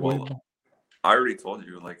 Sure. Well, I already told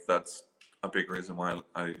you, like, that's a big reason why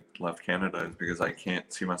I left Canada, is because I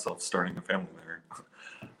can't see myself starting a family there.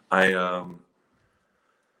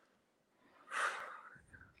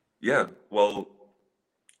 Yeah, well,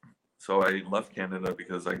 so I left Canada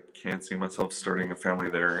because I can't see myself starting a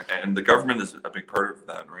family there, and the government is a big part of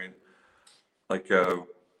that, right? Like, the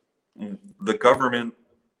government,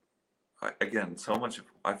 again, so much.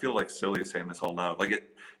 I feel like silly saying this all loud. Like,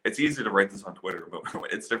 it's easy to write this on Twitter, but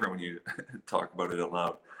it's different when you talk about it out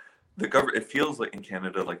loud. The government. It feels like in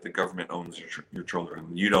Canada, like the government owns your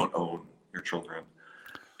children. You don't own your children,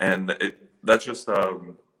 and that's just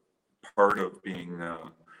part of being.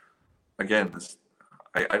 Again, this.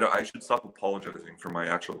 I should stop apologizing for my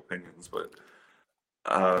actual opinions, but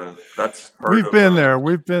that's part We've been there.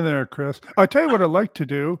 We've been there, Chris. I tell you what I'd like to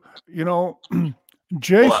do. You know,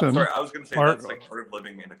 Jason. Well, sorry, I was going to say that's like part of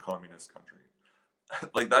living in a communist country.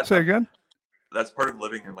 Like that. Say again. That's part of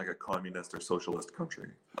living in like a communist or socialist country.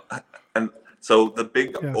 And so the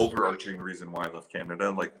big overarching reason why I left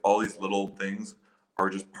Canada, like all these little things, are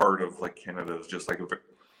just part of like Canada is just like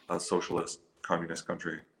a socialist communist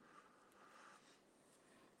country.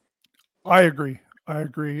 I agree.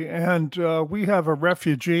 And we have a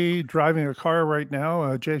refugee driving a car right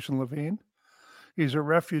now, Jason Levine. He's a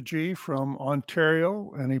refugee from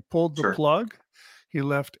Ontario, and he pulled the plug. He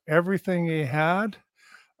left everything he had.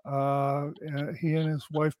 He and his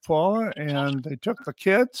wife, Paula, and they took the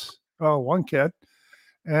kids, one kid,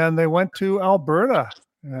 and they went to Alberta.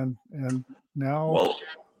 And now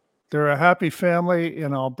they're a happy family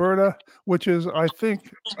in Alberta, which is, I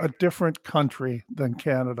think, a different country than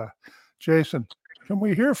Canada. Jason, can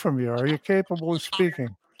we hear from you? Are you capable of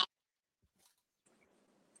speaking?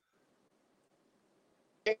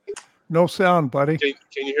 No sound, buddy. Can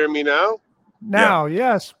you hear me now? Now,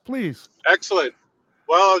 yes, please. Excellent.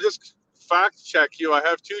 Well, I'll just fact check you. I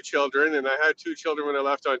have 2 children, and I had 2 children when I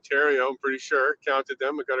left Ontario. I'm pretty sure. Counted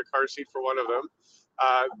them. I got a car seat for one of them.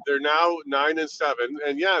 They're now 9 and 7.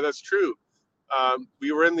 And yeah, that's true.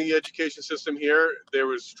 We were in the education system here. There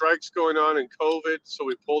was strikes going on in COVID, so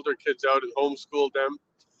we pulled our kids out and homeschooled them.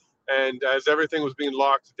 And as everything was being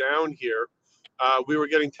locked down here, we were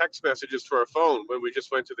getting text messages to our phone when we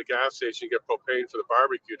just went to the gas station to get propane for the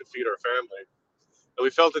barbecue to feed our family. And we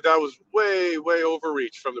felt that was way, way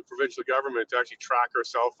overreach from the provincial government to actually track our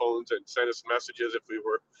cell phones and send us messages if we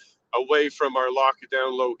were away from our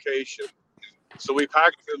lockdown location. So we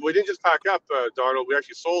didn't just pack up, Donald, we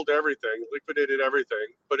actually sold everything, liquidated everything,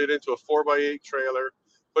 put it into a 4x8 trailer,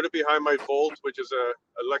 put it behind my Volt, which is an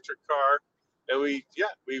electric car. And we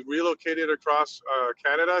relocated across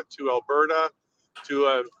Canada to Alberta, to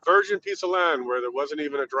a virgin piece of land where there wasn't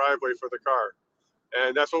even a driveway for the car.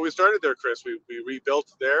 And that's what we started there, Chris. We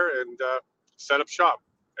rebuilt there and set up shop.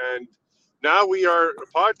 And now we are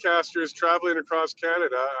podcasters traveling across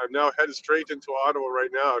Canada. I'm now headed straight into Ottawa right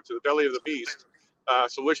now to the belly of the beast.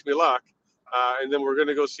 So wish me luck. And then we're going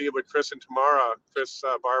to go see what Chris Barber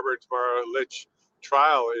and Tamara Litch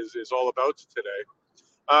trial is all about today.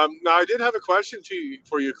 Now, I did have a question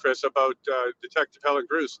for you, Chris, about Detective Helen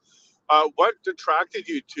Grus. What attracted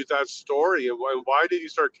you to that story, and why did you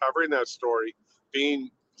start covering that story, being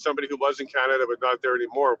somebody who was in Canada but not there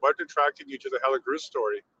anymore? What attracted you to the Helen Grus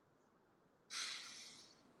story?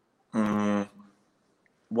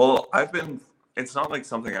 Well, it's not like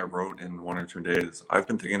something I wrote in 1 or 2 days. I've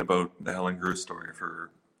been thinking about the Helen Grus story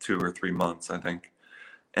for 2 or 3 months, I think.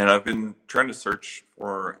 And I've been trying to search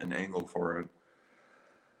for an angle for it.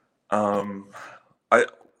 I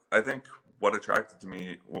think what attracted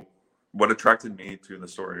me to the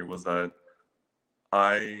story was that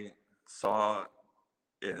I saw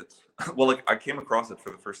it. Well, like I came across it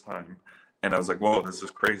for the first time, and I was like, "Whoa, this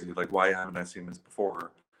is crazy! Like, why haven't I seen this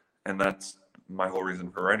before?" And that's my whole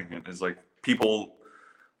reason for writing it. Is like people.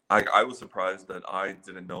 I was surprised that I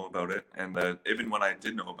didn't know about it, and that even when I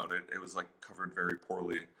did know about it, it was like covered very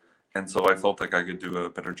poorly. And so I felt like I could do a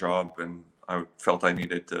better job, and I felt I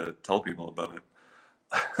needed to tell people about it.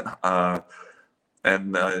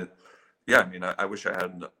 Yeah, I mean, I wish I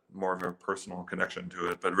had more of a personal connection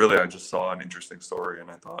to it, but really, I just saw an interesting story,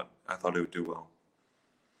 and I thought it would do well.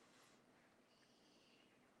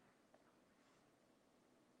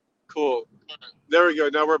 Cool. There we go.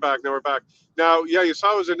 Now we're back. Now, yeah, you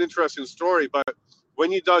saw it was an interesting story, but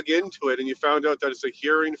when you dug into it and you found out that it's a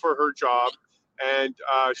hearing for her job, and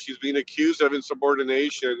she's being accused of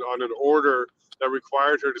insubordination on an order that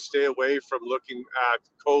required her to stay away from looking at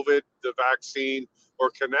COVID, the vaccine, or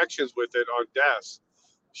connections with it on deaths.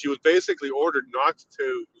 She was basically ordered not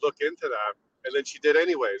to look into that, and then she did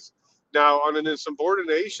anyways. Now, on an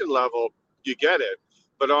insubordination level, you get it,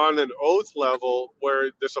 but on an oath level,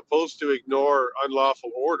 where they're supposed to ignore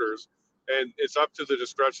unlawful orders, and it's up to the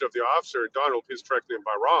discretion of the officer. Donald, please correct me if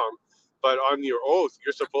I'm wrong, but on your oath,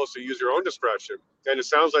 you're supposed to use your own discretion, and it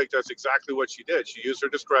sounds like that's exactly what she did. She used her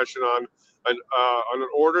discretion on an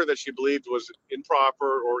order that she believed was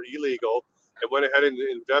improper or illegal, and went ahead and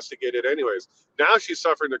investigated anyways. Now she's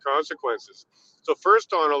suffering the consequences. So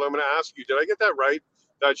first, Donald, I'm going to ask you: did I get that right?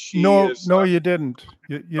 That she is? No, you didn't.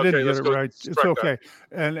 You Okay, didn't get let's it go. right. Let's It's correct okay,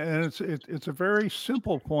 and it's a very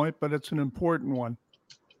simple point, but it's an important one.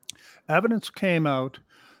 Evidence came out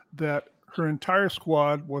that her entire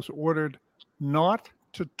squad was ordered not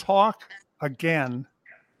to talk again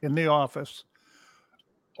in the office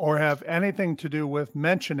or have anything to do with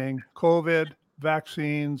mentioning COVID,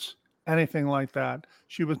 vaccines, anything like that.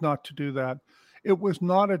 She was not to do that. It was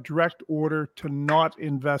not a direct order to not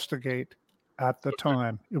investigate at the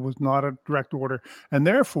time. It was not a direct order. And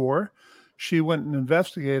therefore, she went and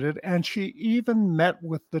investigated, and she even met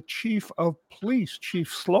with the chief of police,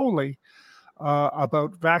 Chief Slowly,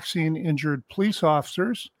 about vaccine injured police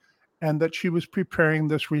officers, and that she was preparing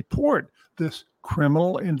this report, this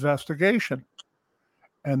criminal investigation.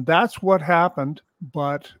 And that's what happened.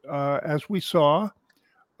 But as we saw,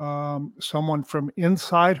 someone from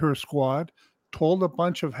inside her squad told a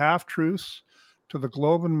bunch of half truths to the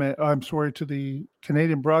to the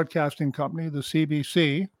Canadian Broadcasting Company, the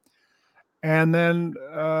CBC, and then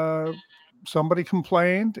somebody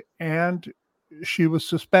complained, and she was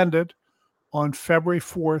suspended on February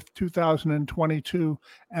 4th, 2022,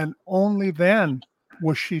 and only then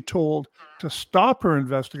was she told to stop her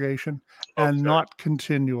investigation and not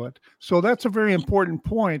continue it. So that's a very important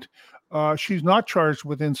point. She's not charged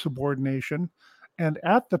with insubordination. And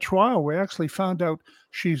at the trial, we actually found out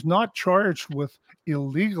she's not charged with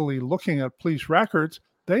illegally looking at police records.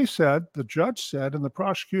 They said, the judge said, and the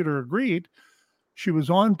prosecutor agreed, she was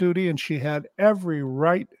on duty and she had every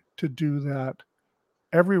right to do that,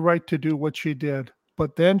 every right to do what she did.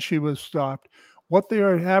 But then she was stopped. What they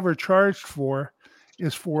have her charged for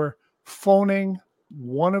is for phoning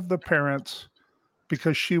one of the parents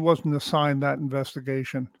because she wasn't assigned that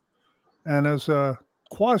investigation. And as a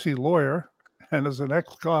quasi lawyer and as an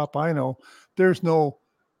ex-cop, I know there is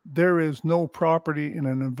no property in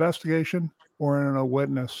an investigation or in a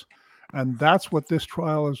witness. And that's what this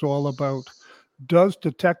trial is all about. Does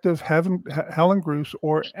Detective Helen Grus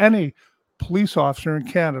or any police officer in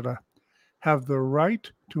Canada have the right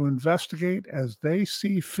to investigate as they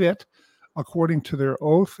see fit according to their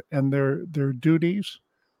oath and their duties,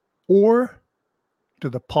 or do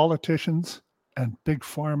the politicians and big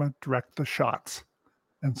pharma direct the shots?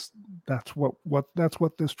 And that's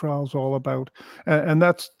what this trial is all about. And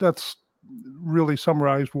that's really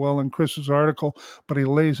summarized well in Chris's article, but he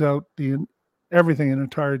lays out everything in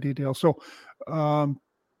entire detail. So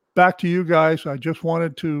back to you guys. I just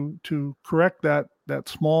wanted to correct that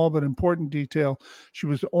small but important detail. She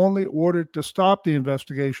was only ordered to stop the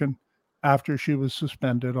investigation after she was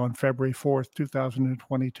suspended on February 4th,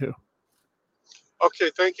 2022.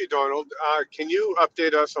 Okay, thank you, Donald. Can you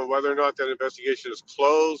update us on whether or not that investigation is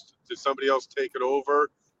closed? Did somebody else take it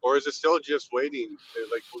over? Or is it still just waiting?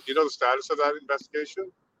 Like, do you know the status of that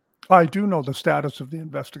investigation? I do know the status of the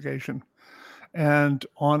investigation. And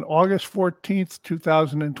on August 14th,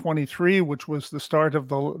 2023, which was the start of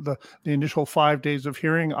the initial 5 days of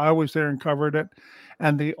hearing, I was there and covered it.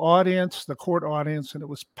 And the audience, the court audience, and it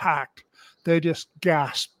was packed. They just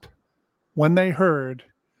gasped when they heard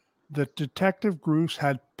that Detective Grus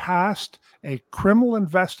had passed a criminal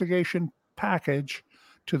investigation package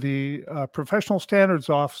to the professional standards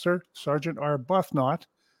officer, Sergeant Arbuthnot,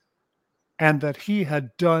 and that he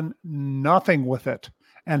had done nothing with it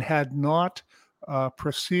and had not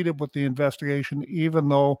proceeded with the investigation, even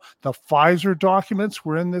though the Pfizer documents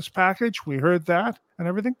were in this package. We heard that and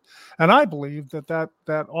everything. And I believe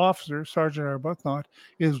that officer, Sergeant Arbuthnot,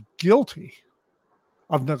 is guilty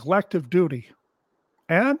of neglect of duty.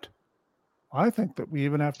 And I think that we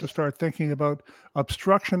even have to start thinking about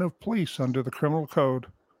obstruction of police under the criminal code,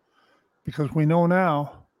 because we know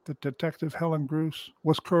now that Detective Helen Grus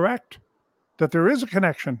was correct, that there is a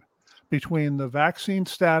connection between the vaccine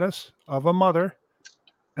status of a mother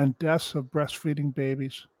and deaths of breastfeeding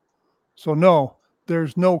babies. So no,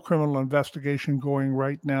 there's no criminal investigation going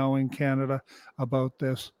right now in Canada about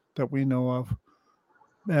this that we know of.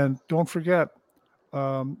 And don't forget,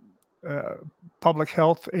 Public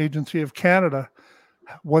Health Agency of Canada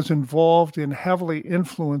was involved in heavily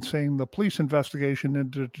influencing the police investigation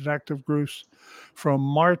into Detective Grus from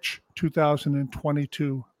March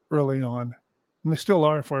 2022 early on. And they still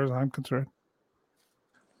are, as far as I'm concerned.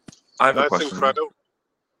 I have a That's question. incredible.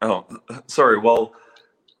 Oh, sorry. Well,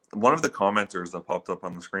 one of the commenters that popped up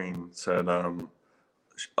on the screen said,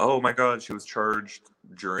 oh my God, she was charged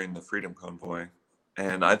during the Freedom Convoy.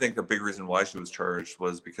 And I think a big reason why she was charged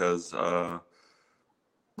was because,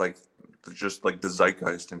 like, just like the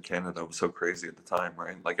zeitgeist in Canada was so crazy at the time,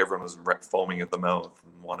 right? Like everyone was foaming at the mouth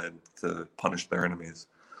and wanted to punish their enemies.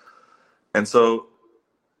 And so,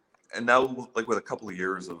 and now, like with a couple of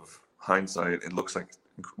years of hindsight, it looks like,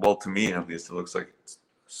 well, to me at least, it looks like it's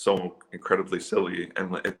so incredibly silly.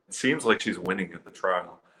 And it seems like she's winning at the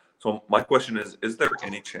trial. So my question is there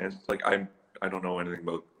any chance, like I don't know anything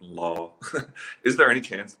about law, is there any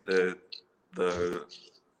chance that the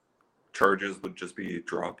charges would just be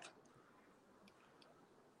dropped?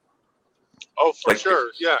 Oh, for Like,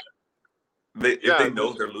 sure. Yeah. If they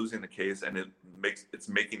know they're losing the case and it's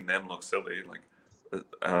making them look silly, like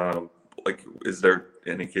is there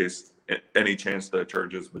any chance the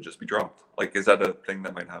charges would just be dropped? Like, is that a thing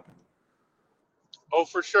that might happen? Oh,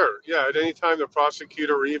 for sure. Yeah. At any time, the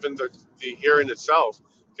prosecutor or even the hearing itself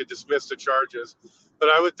could dismiss the charges. But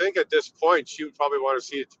I would think at this point, she would probably want to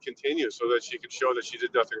see it continue so that she could show that she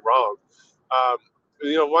did nothing wrong.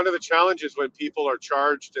 One of the challenges when people are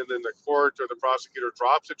charged and then the court or the prosecutor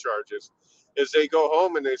drops the charges is they go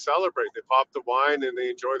home and they celebrate. They pop the wine and they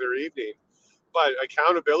enjoy their evening. But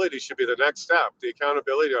accountability should be the next step. The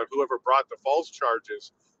accountability on whoever brought the false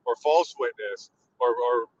charges or false witness or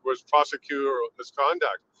was prosecutorial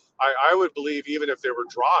misconduct. I would believe even if they were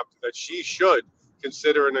dropped that she should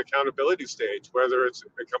consider an accountability stage, whether it's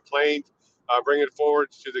a complaint, bring it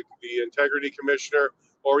forward to the integrity commissioner,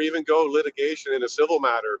 or even go litigation in a civil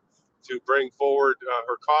matter to bring forward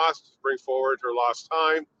her costs, bring forward her lost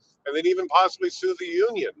time, and then even possibly sue the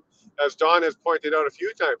union. As Don has pointed out a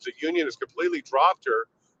few times, the union has completely dropped her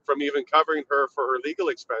from even covering her for her legal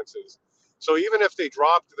expenses. So even if they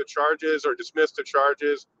dropped the charges or dismissed the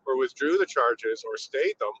charges or withdrew the charges or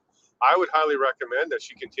stayed them, I would highly recommend that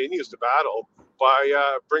she continues to battle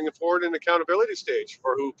by bringing forward an accountability stage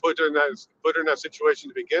for who put her in that situation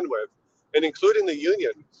to begin with, and including the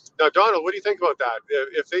union. Now, Donald, what do you think about that?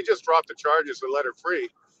 If they just drop the charges and let her free,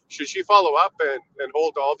 should she follow up and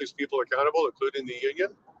hold all these people accountable, including the union?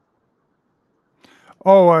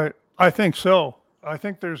 Oh, I think so. I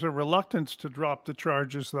think there's a reluctance to drop the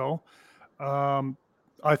charges, though.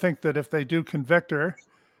 I think that if they do convict her,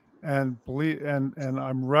 and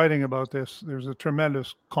I'm writing about this, there's a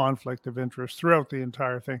tremendous conflict of interest throughout the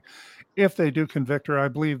entire thing. If they do convict her, I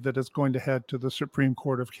believe that it's going to head to the Supreme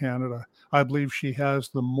Court of Canada. I believe she has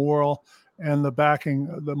the moral and the backing,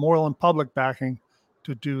 the moral and public backing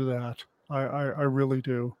to do that. I really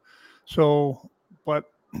do. So,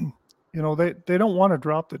 but they don't want to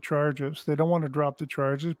drop the charges. They don't want to drop the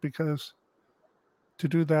charges because to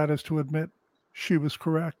do that is to admit she was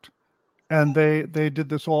correct. And they did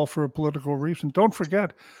this all for a political reason. Don't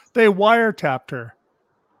forget, they wiretapped her.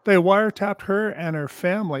 They wiretapped her and her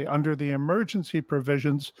family under the emergency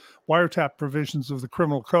provisions, wiretap provisions of the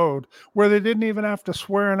criminal code, where they didn't even have to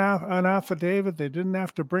swear an affidavit. They didn't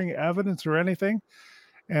have to bring evidence or anything.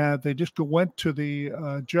 And they just went to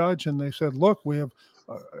the judge and they said, look, we have,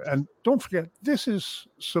 and don't forget, this is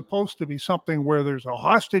supposed to be something where there's a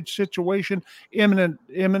hostage situation, imminent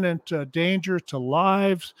danger to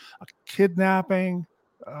lives, a kidnapping,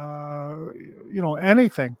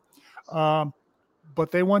 anything. But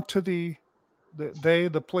they went to the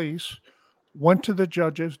police, went to the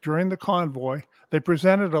judges during the convoy. They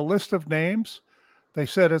presented a list of names. They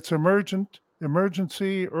said it's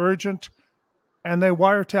emergency, urgent, and they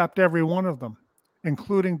wiretapped every one of them,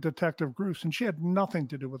 including Detective Grus. And she had nothing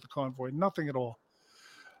to do with the convoy, nothing at all.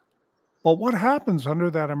 But what happens under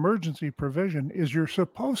that emergency provision is you're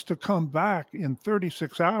supposed to come back in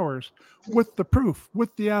 36 hours with the proof,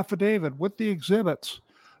 with the affidavit, with the exhibits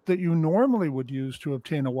that you normally would use to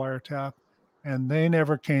obtain a wiretap. And they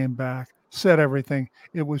never came back, said everything.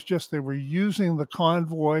 It was just they were using the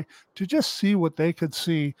convoy to just see what they could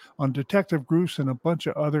see on Detective Grus and a bunch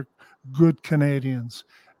of other good Canadians.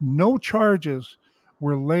 No charges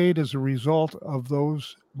were laid as a result of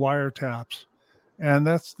those wiretaps. And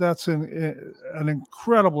that's an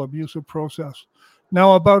incredible abusive process.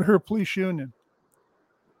 Now, about her police union.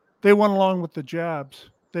 They went along with the jabs.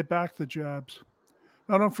 They backed the jabs.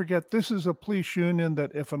 Now, don't forget, this is a police union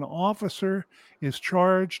that if an officer is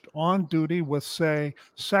charged on duty with, say,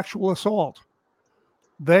 sexual assault,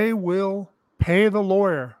 they will pay the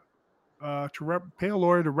lawyer pay a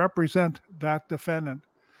lawyer to represent that defendant.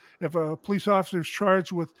 If a police officer is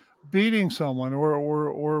charged with beating someone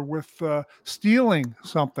or with stealing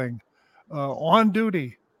something on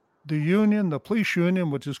duty, the police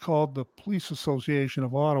union, which is called the Police Association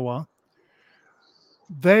of Ottawa,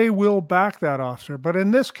 they will back that officer. But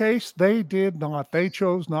in this case, they did not. They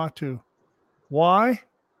chose not to. Why?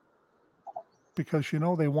 Because,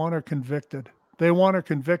 they want her convicted. They want her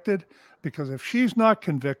convicted because if she's not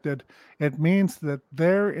convicted, it means that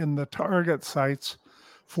they're in the target sites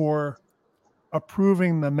for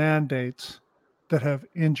approving the mandates that have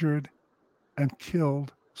injured and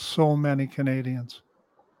killed so many Canadians.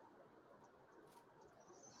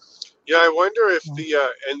 Yeah, I wonder if the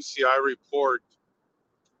NCI report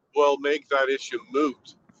will make that issue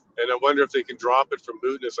moot. And I wonder if they can drop it from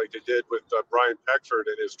mootness like they did with Brian Peckford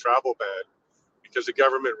and his travel ban, because the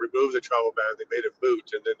government removed the travel ban, they made it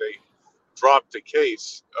moot, and then they dropped the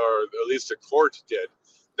case, or at least the court did.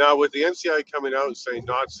 Now, with the NCI coming out and saying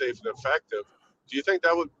not safe and effective, do you think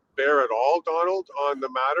that would bear at all, Donald, on the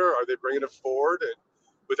matter? Are they bringing it forward? And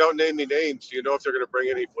without naming names, do you know if they're going to bring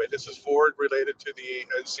any witnesses forward related to the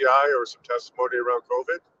NCI or some testimony around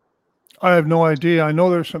COVID? I have no idea. I know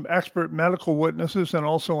there's some expert medical witnesses and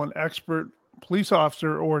also an expert police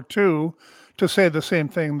officer or two to say the same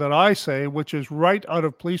thing that I say, which is right out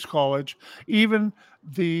of police college. Even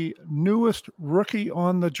the newest rookie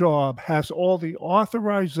on the job has all the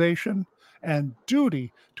authorization and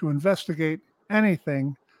duty to investigate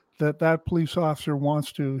anything that police officer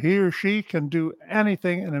wants to. He or she can do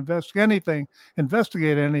anything and investigate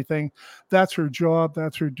anything. That's her job.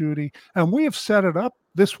 That's her duty. And we have set it up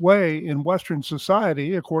this way in Western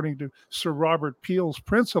society, according to Sir Robert Peel's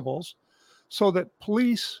principles, so that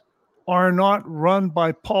police are not run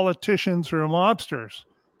by politicians or mobsters,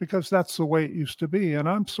 because that's the way it used to be. And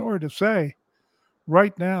I'm sorry to say,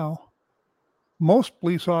 right now, most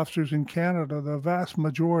police officers in Canada, the vast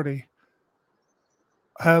majority,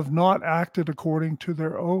 have not acted according to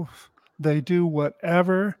their oath. They do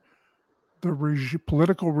whatever the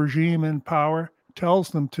political regime in power tells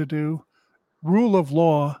them to do. Rule of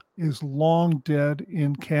law is long dead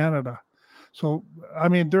in Canada. So, I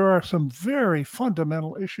mean, there are some very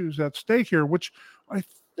fundamental issues at stake here, which I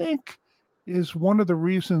think is one of the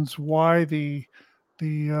reasons why the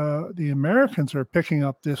Americans are picking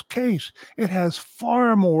up this case. It has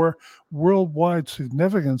far more worldwide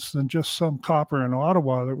significance than just some copper in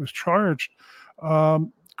Ottawa that was charged.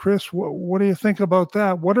 Chris, what do you think about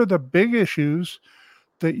that? What are the big issues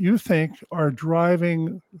that you think are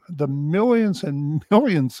driving the millions and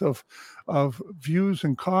millions of views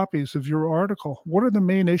and copies of your article? What are the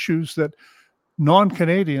main issues that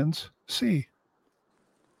non-Canadians see?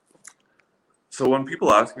 So when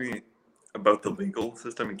people ask me about the legal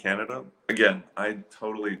system in Canada, again, I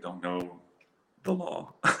totally don't know the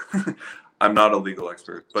law. I'm not a legal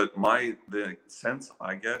expert, but the sense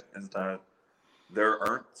I get is that there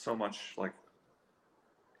aren't so much, like,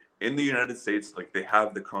 in the United States, like, they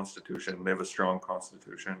have the Constitution, they have a strong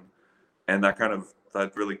Constitution, and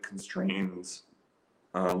that really constrains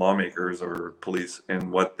lawmakers or police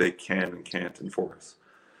in what they can and can't enforce.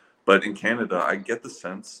 But in Canada, I get the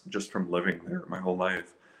sense, just from living there my whole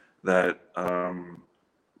life, that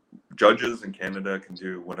judges in Canada can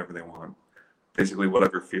do whatever they want, basically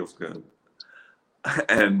whatever feels good.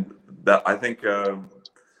 And that, I think,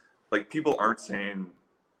 like, people aren't saying,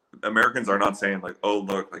 Americans are not saying, like, oh,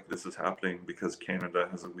 look, like, this is happening because Canada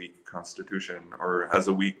has a weak constitution or has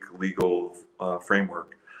a weak legal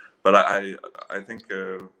framework. But I think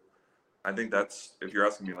that's, if you're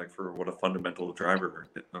asking me, like, for what a fundamental driver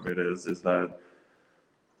of it is that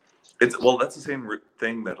that's the same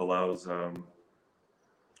thing that allows.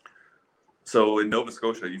 So in Nova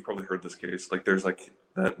Scotia, you've probably heard this case. Like, there's, like,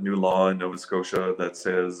 that new law in Nova Scotia that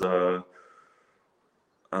says,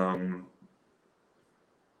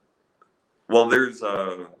 there's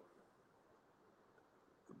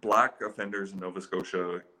black offenders in Nova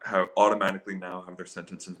Scotia automatically now have their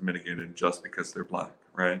sentences mitigated just because they're black,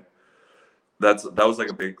 right? That was like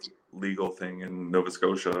a big legal thing in Nova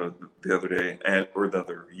Scotia the other day,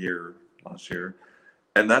 last year.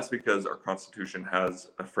 And that's because our Constitution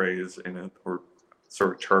has a phrase in it, or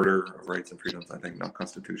sort of Charter of Rights and Freedoms, I think, not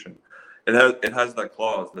Constitution. It has that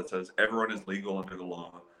clause that says everyone is legal under the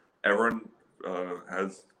law. Everyone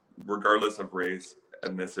has, regardless of race,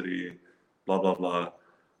 ethnicity, blah, blah, blah,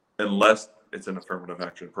 unless it's an affirmative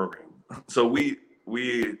action program. So we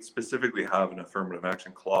specifically have an affirmative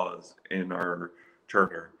action clause in our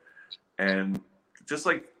charter. And just,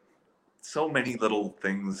 like, so many little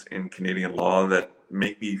things in Canadian law that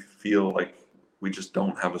make me feel like we just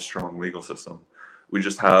don't have a strong legal system. We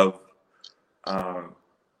just have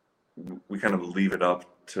we kind of leave it up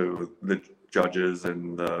to the judges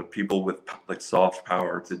and the people with like soft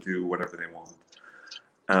power to do whatever they want.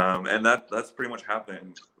 And that's pretty much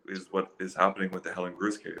happening, is what is happening with the Helen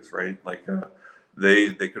Grus case, right? Like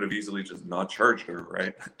they could have easily just not charged her,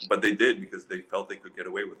 right? But they did, because they felt they could get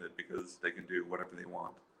away with it because they can do whatever they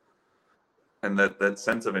want. And that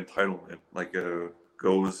sense of entitlement like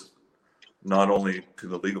goes not only to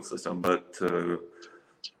the legal system, but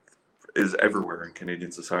is everywhere in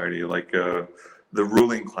Canadian society. Like the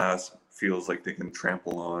ruling class feels like they can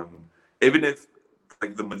trample on, even if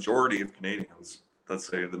like the majority of Canadians, let's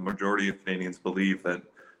say the majority of Canadians believe that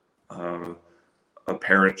a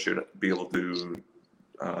parent should be able to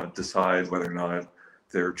decide whether or not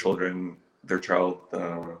their child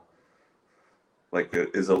like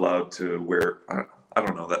is allowed to wear. I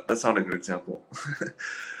don't know. That's not a good example.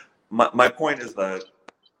 my point is that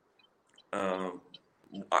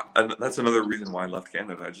and that's another reason why I left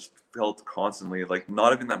Canada. I just felt constantly like,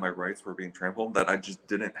 not even that my rights were being trampled, that I just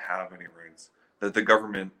didn't have any rights. That the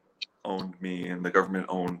government owned me and the government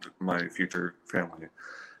owned my future family.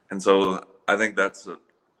 And so I think that's a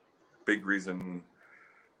big reason.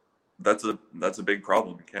 That's a big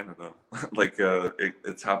problem in Canada. Like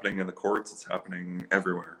it's happening in the courts. It's happening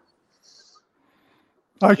everywhere.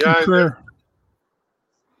 I concur.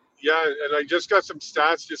 Yeah, and I just got some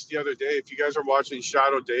stats just the other day. If you guys are watching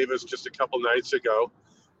Shadow Davis just a couple nights ago,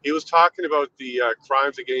 he was talking about the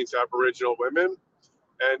crimes against Aboriginal women,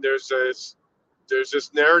 and there's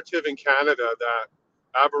this narrative in Canada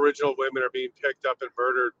that Aboriginal women are being picked up and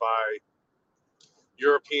murdered by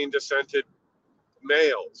European descended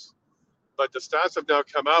males. But the stats have now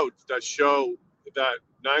come out that show that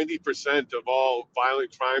 90% of all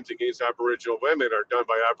violent crimes against Aboriginal women are done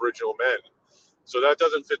by Aboriginal men. So that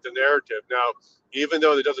doesn't fit the narrative. Now, even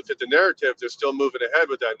though it doesn't fit the narrative, they're still moving ahead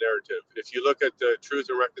with that narrative. If you look at the Truth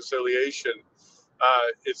and Reconciliation,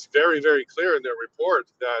 it's very, very clear in their report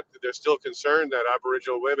that they're still concerned that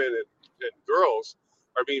Aboriginal women and girls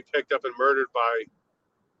are being picked up and murdered by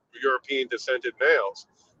European descended males,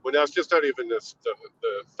 when that's just not even the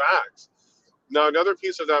facts. Now, another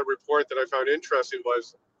piece of that report that I found interesting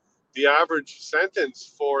was the average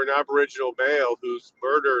sentence for an Aboriginal male who's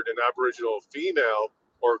murdered an Aboriginal female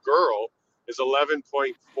or girl is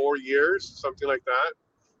 11.4 years, something like that.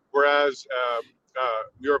 Whereas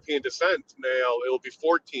European descent male, it'll be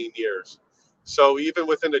 14 years. So even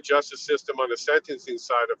within the justice system on the sentencing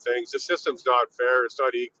side of things, the system's not fair, it's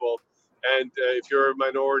not equal. And if you're a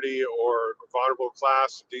minority or a vulnerable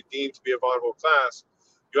class, deemed to be a vulnerable class,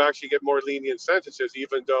 you actually get more lenient sentences,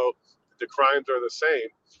 even though the crimes are the same.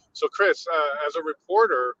 So, Chris, as a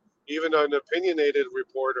reporter, even an opinionated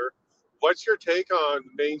reporter, what's your take on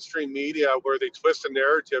mainstream media where they twist the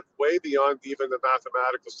narrative way beyond even the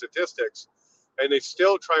mathematical statistics, and they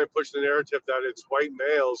still try and push the narrative that it's white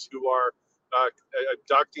males who are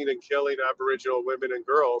abducting and killing Aboriginal women and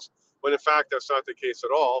girls, when in fact that's not the case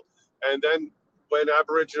at all. And then when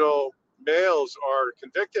Aboriginal males are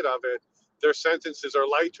convicted of it, their sentences are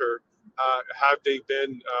lighter had they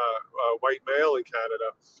been a white male in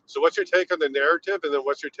Canada. So what's your take on the narrative, and then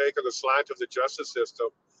what's your take on the slant of the justice system,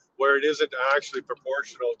 where it isn't actually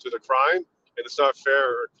proportional to the crime and it's not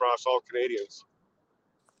fair across all Canadians?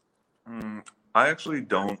 I actually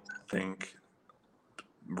don't think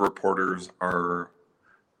reporters are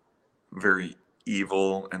very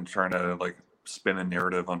evil and trying to like spin a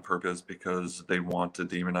narrative on purpose because they want to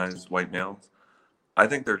demonize white males. I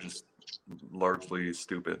think they're just largely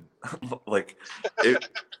stupid. Like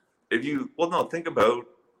if you think about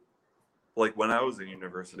like when I was in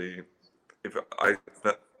university, if I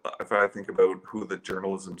think about who the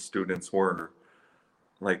journalism students were,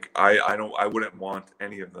 like I wouldn't want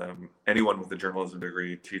anyone with a journalism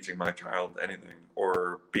degree teaching my child anything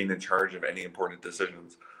or being in charge of any important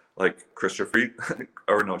decisions. Like Christopher,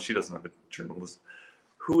 or no, she doesn't have a journalist.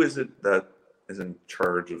 Who is it that is in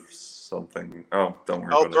charge of something? Oh, don't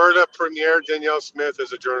worry. Alberta Premier Danielle Smith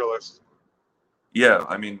is a journalist. Yeah,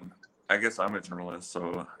 I mean, I guess I'm a journalist,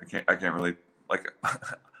 so I can't really like.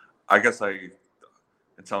 I guess it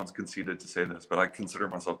sounds conceited to say this, but I consider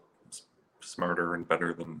myself smarter and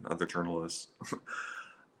better than other journalists.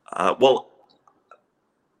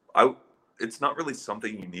 It's not really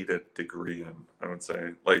something you need a degree in, I would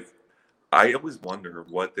say. Like, I always wonder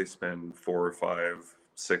what they spend 4 or 5,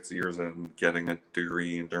 6 years in getting a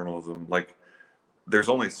degree in journalism. Like, there's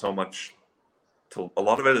only so much a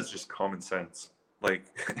lot of it is just common sense. Like,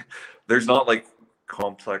 there's not like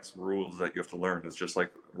complex rules that you have to learn. It's just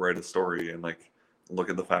like write a story and like look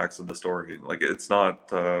at the facts of the story. Like, it's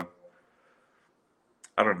not, I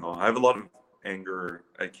don't know. I have a lot of anger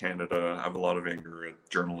at Canada. I have a lot of anger at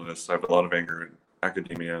journalists. I have a lot of anger at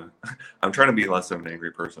academia. I'm trying to be less of an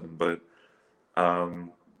angry person, but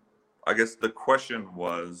I guess the question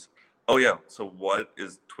was, oh yeah, so what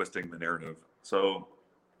is twisting the narrative? So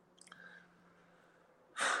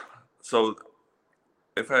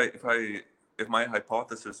if my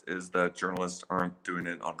hypothesis is that journalists aren't doing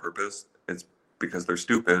it on purpose, it's because they're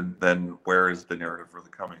stupid, then where is the narrative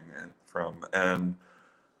really coming from? And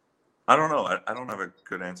I don't know. I don't have a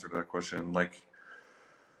good answer to that question. Like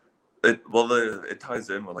it ties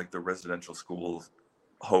in with like the residential school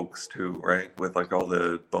hoax too, right? With like all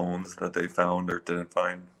the bones that they found or didn't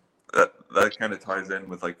find. That kind of ties in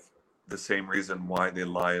with like the same reason why they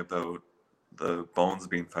lie about the bones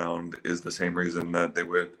being found is the same reason that they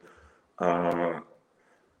would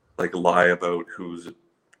like lie about who's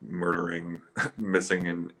murdering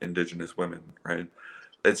missing Indigenous women, right?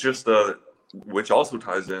 It's just which also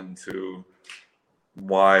ties into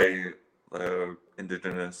why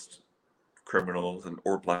Indigenous criminals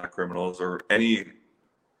or Black criminals or any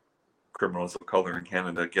criminals of color in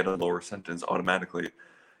Canada get a lower sentence automatically.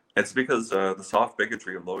 It's because the soft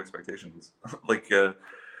bigotry of low expectations. Like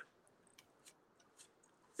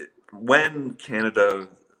when Canada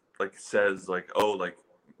like says like, oh, like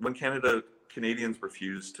when Canadians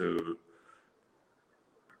refuse to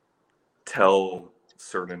tell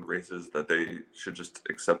certain races that they should just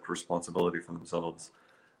accept responsibility for themselves,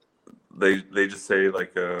 they just say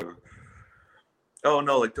like oh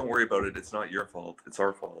no, like don't worry about it, it's not your fault, it's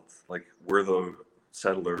our fault, like we're the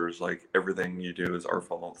settlers, like everything you do is our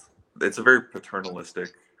fault. It's a very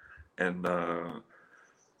paternalistic and I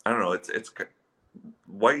don't know, it's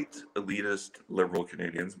white elitist liberal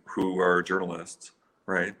Canadians who are journalists,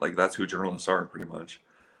 right? Like that's who journalists are pretty much.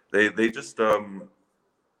 They just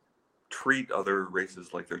treat other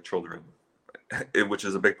races like their children, which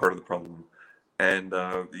is a big part of the problem. And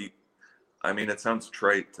I mean, it sounds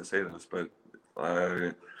trite to say this, but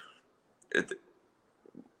it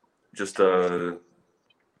just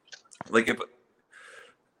like if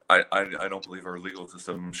I don't believe our legal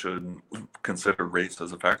system should consider race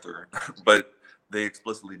as a factor, but they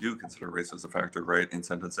explicitly do consider race as a factor, right, in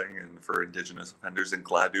sentencing and for Indigenous offenders in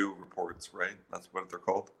GLADU reports, right? That's what they're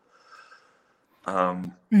called.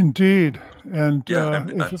 Indeed, and yeah,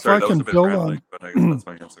 if sorry, I that was can a bit build rambling, on, but I guess that's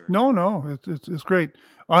my answer. no, it's great.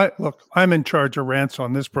 I'm in charge of rants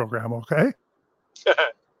on this program, okay?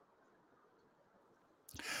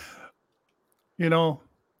 You know,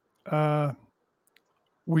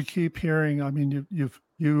 we keep hearing. I mean,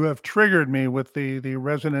 you have triggered me with the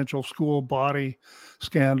residential school body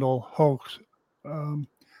scandal hoax.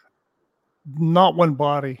 Not one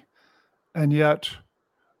body, and yet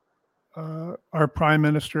our prime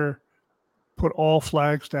minister put all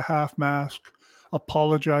flags to half mast,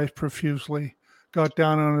 apologized profusely, got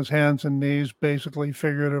down on his hands and knees, basically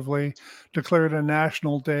figuratively, declared a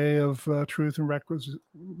national day of truth and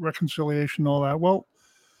reconciliation, all that. Well,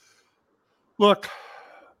 look,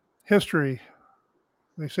 history.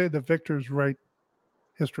 They say the victors write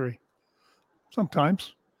history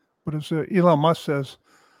sometimes, but as Elon Musk says,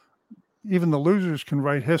 even the losers can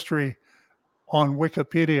write history on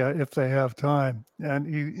Wikipedia if they have time. And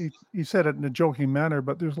he said it in a joking manner,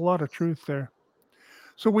 but there's a lot of truth there.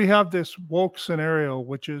 So we have this woke scenario,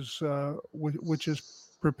 which is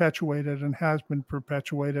perpetuated and has been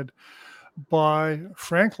perpetuated by,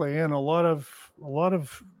 frankly, and a lot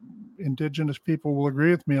of Indigenous people will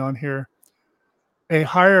agree with me on here, a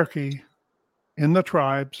hierarchy in the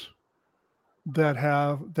tribes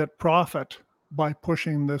that profit by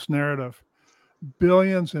pushing this narrative.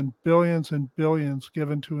 Billions and billions and billions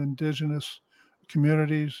given to Indigenous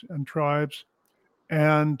communities and tribes,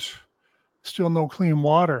 and still no clean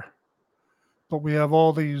water. But we have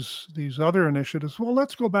all these other initiatives. Well,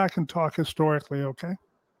 let's go back and talk historically, okay?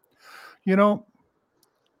 You know,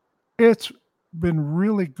 it's been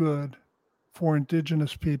really good for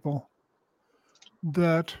Indigenous people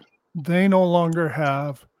that they no longer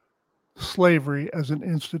have slavery as an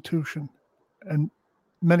institution. And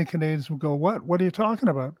many Canadians will go, What are you talking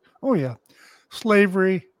about? Oh, yeah.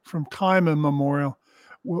 Slavery from time immemorial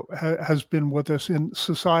has been with us in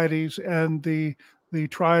societies, and the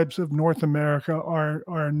tribes of North America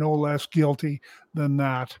are no less guilty than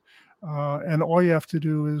that. And all you have to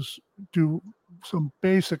do is do some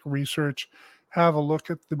basic research, have a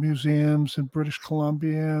look at the museums in British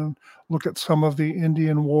Columbia, and look at some of the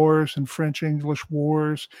Indian Wars and French-English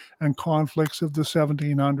Wars and conflicts of the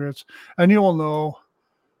 1700s, and you'll know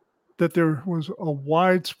that there was a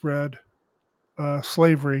widespread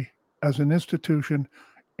slavery as an institution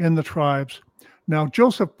in the tribes. Now,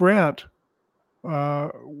 Joseph Brant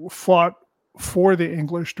fought for the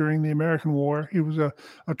English during the American War. He was a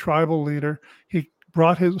tribal leader. He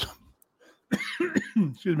brought his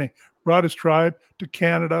brought his tribe to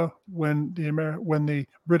Canada when the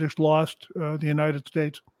British lost the United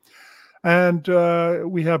States. And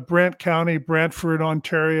we have Brant County, Brantford,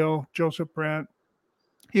 Ontario, Joseph Brant.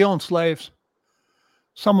 He owned slaves.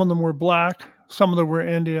 Some of them were black, some of them were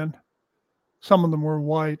Indian, some of them were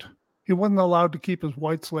white. He wasn't allowed to keep his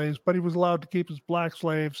white slaves, but he was allowed to keep his black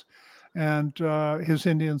slaves and his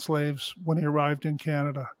Indian slaves when he arrived in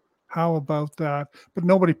Canada. How about that? But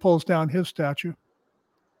nobody pulls down his statue.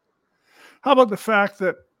 How about the fact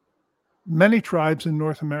that many tribes in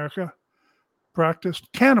North America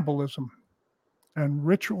practiced cannibalism and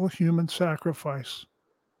ritual human sacrifice,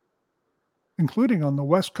 including on the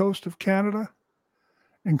west coast of Canada,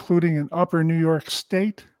 including in upper New York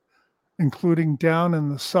State, including down in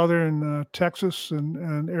the southern Texas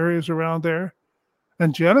and areas around there,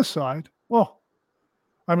 and genocide. Well,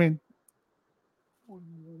 I mean,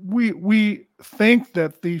 we think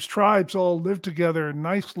that these tribes all live together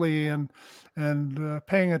nicely and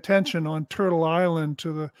paying attention on Turtle Island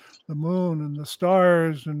to the moon and the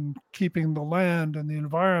stars and keeping the land and the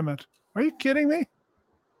environment. Are you kidding me?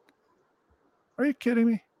 Are you kidding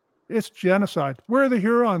me? It's genocide. Where are the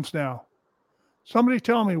Hurons now? Somebody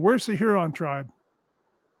tell me, where's the Huron tribe?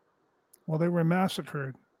 Well, they were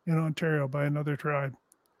massacred in Ontario by another tribe.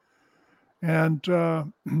 And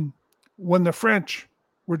when the French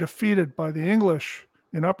were defeated by the English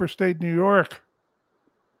in upper state New York,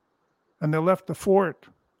 and they left the fort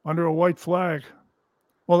under a white flag,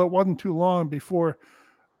 well, it wasn't too long before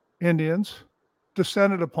Indians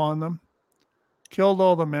descended upon them, killed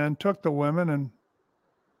all the men, took the women, and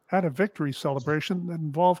had a victory celebration that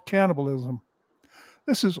involved cannibalism.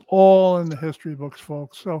 This is all in the history books,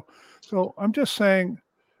 folks. So I'm just saying,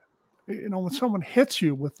 when someone hits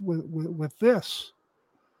you with this,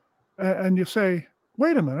 and you say,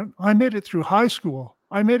 wait a minute, I made it through high school,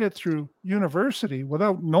 I made it through university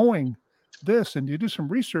without knowing this, and you do some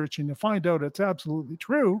research and you find out it's absolutely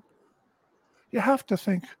true, you have to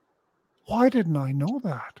think, why didn't I know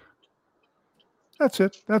that? That's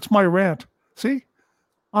it. That's my rant. See,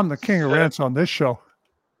 I'm the king of rants on this show.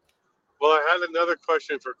 Well, I had another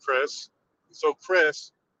question for Chris. So,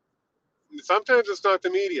 Chris, sometimes it's not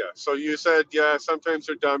the media. So you said, yeah, sometimes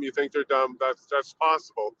they're dumb. You think they're dumb. That's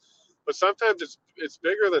possible. But sometimes it's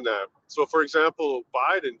bigger than that. So, for example,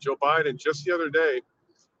 Joe Biden, just the other day,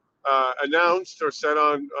 announced or said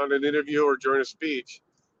on an interview or during a speech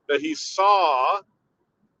that he saw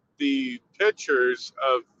the pictures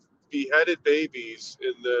of beheaded babies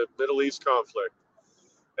in the Middle East conflict.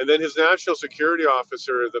 And then his national security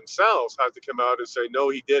officer themselves had to come out and say, no,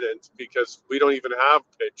 he didn't, because we don't even have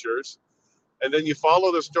pictures. And then you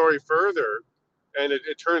follow the story further, and it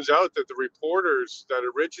turns out that the reporters that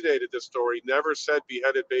originated this story never said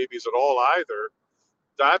beheaded babies at all either.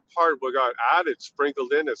 That part got added,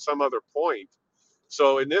 sprinkled in at some other point.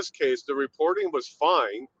 So in this case, the reporting was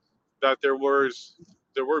fine, that there were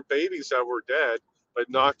babies that were dead, but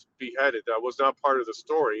not beheaded. That was not part of the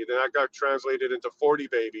story. Then that got translated into 40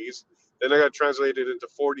 babies. Then I got translated into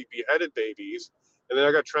 40 beheaded babies. And then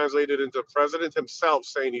I got translated into the president himself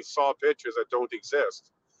saying he saw pictures that don't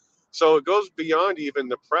exist. So it goes beyond even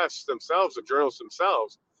the press themselves, the journalists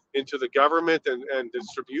themselves, into the government and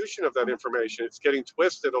distribution of that information. It's getting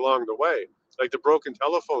twisted along the way, like the broken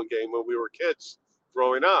telephone game when we were kids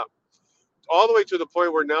growing up. All the way to the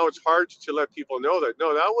point where now it's hard to let people know that,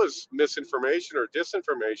 no, that was misinformation or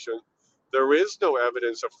disinformation. There is no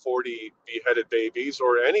evidence of 40 beheaded babies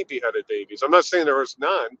or any beheaded babies. I'm not saying there was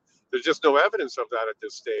none. There's just no evidence of that at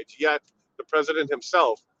this stage. Yet the president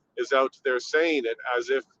himself is out there saying it as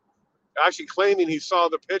if actually claiming he saw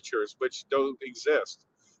the pictures, which don't exist.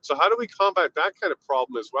 So how do we combat that kind of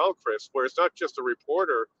problem as well, Chris, where it's not just a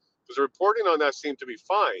reporter, because the reporting on that seemed to be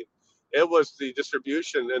fine. It was the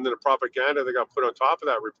distribution and then the propaganda that got put on top of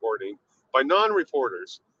that reporting by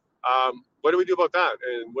non-reporters. What do we do about that?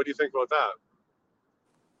 And what do you think about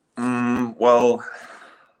that? Well,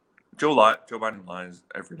 Joe Biden lies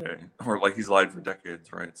every day, or like he's lied for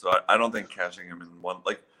decades, right? So I don't think catching him in one,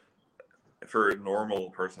 like for a normal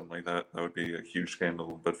person like that would be a huge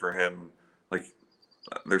scandal. But for him, like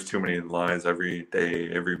there's too many lies every day,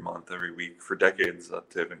 every month, every week for decades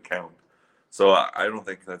to even count. So I don't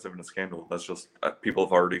think that's even a scandal. That's just people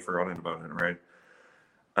have already forgotten about it, right?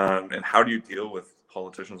 And how do you deal with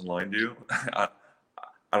politicians lying to you?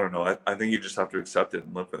 I don't know. I think you just have to accept it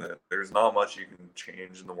and live with it. There's not much you can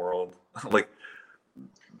change in the world. Like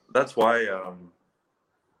that's why.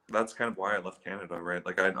 That's kind of why I left Canada, right?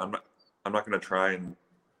 Like I'm not going to try and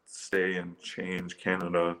stay and change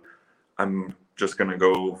Canada. I'm just gonna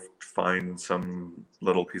go find some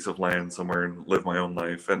little piece of land somewhere and live my own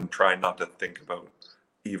life and try not to think about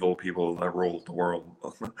evil people that rule the world.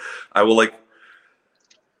 I will like.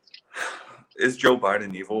 Is Joe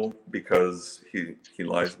Biden evil because he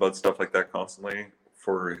lies about stuff like that constantly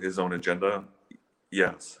for his own agenda?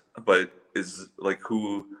 Yes, but is like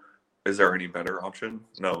who is there any better option?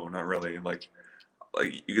 No, not really. Like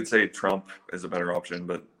you could say Trump is a better option,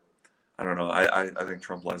 but I don't know. I think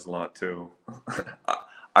Trump lies a lot too.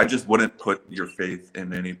 I just wouldn't put your faith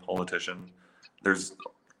in any politician. There's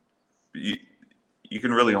you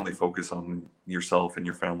can really only focus on yourself and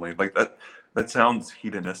your family. Like that sounds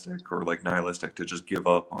hedonistic or like nihilistic to just give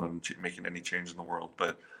up on making any change in the world,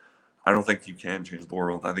 but I don't think you can change the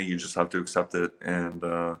world. I think you just have to accept it and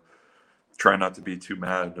try not to be too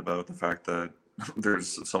mad about the fact that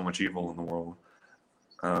there's so much evil in the world.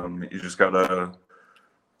 You just gotta,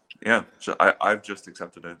 yeah. I've just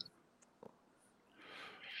accepted it.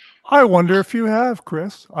 I wonder if you have,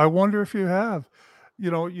 Chris. I wonder if you have.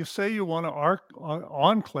 You say you want to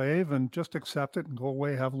enclave and just accept it and go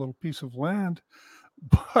away, have a little piece of land.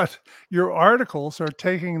 But your articles are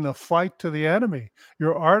taking the fight to the enemy.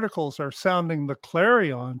 Your articles are sounding the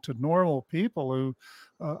clarion to normal people who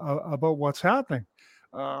about what's happening.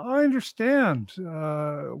 I understand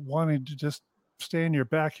wanting to just stay in your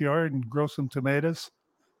backyard and grow some tomatoes.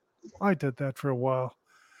 I did that for a while,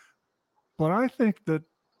 but I think that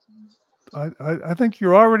I think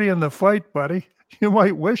you're already in the fight, buddy. You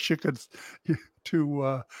might wish you could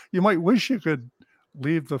you might wish you could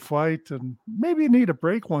leave the fight, and maybe you need a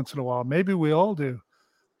break once in a while. Maybe we all do,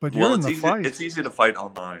 but you're in the fight. It's easy to fight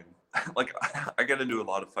online. Like I get into a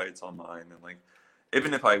lot of fights online, and like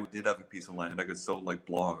even if I did have a piece of land, I could still like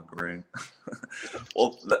blog, right?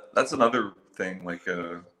 Well, that's another thing. Like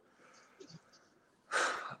a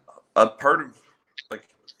part of like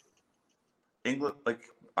England, like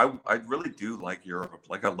I really do like Europe.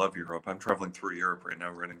 Like I love Europe. I'm traveling through Europe right now,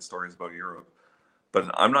 writing stories about Europe. But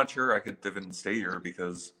I'm not sure I could even stay here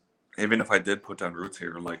because even if I did put down roots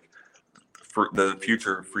here, like for the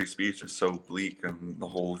future of free speech is so bleak in the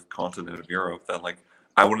whole continent of Europe that like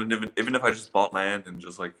I wouldn't even if I just bought land and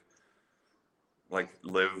just like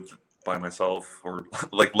lived by myself or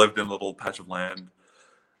like lived in a little patch of land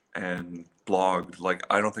and blogged, like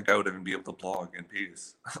I don't think I would even be able to blog in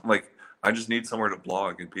peace. Like I just need somewhere to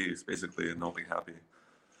blog in peace, basically, and I'll be happy.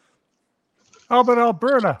 How about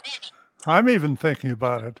Alberta? I'm even thinking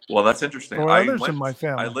about it. Well, that's interesting. Or others in my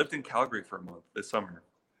family. I lived in Calgary for a month this summer,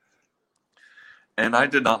 and I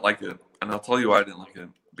did not like it. And I'll tell you why I didn't like it.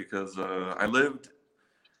 Because I lived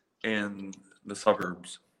in the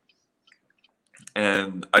suburbs,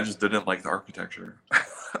 and I just didn't like the architecture.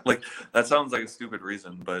 Like, that sounds like a stupid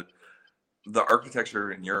reason, but the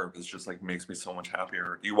architecture in Europe is just like makes me so much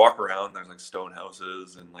happier. You walk around, there's like stone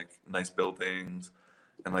houses and like nice buildings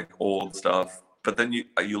and like old stuff. But then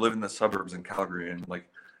you live in the suburbs in Calgary, and like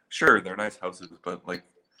sure they're nice houses, but like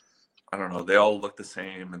I don't know, they all look the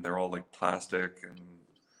same and they're all like plastic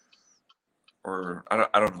or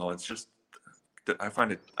I don't know. It's just I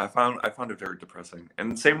found it very depressing.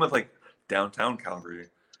 And same with like downtown Calgary.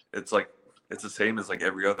 It's like it's the same as like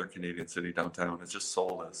every other Canadian city downtown. It's just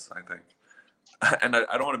soulless, I think. And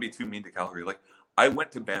I don't want to be too mean to Calgary. Like I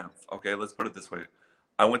went to Banff. Okay, let's put it this way.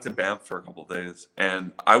 I went to Banff for a couple of days,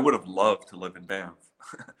 and I would have loved to live in Banff.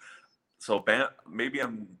 So Banff, maybe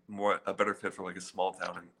I'm a better fit for like a small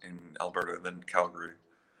town in Alberta than Calgary.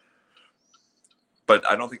 But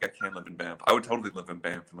I don't think I can live in Banff. I would totally live in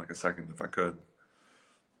Banff in like a second if I could.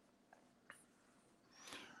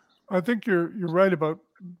 I think you're right about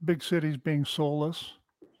big cities being soulless.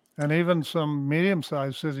 And even some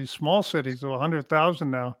medium-sized cities, small cities of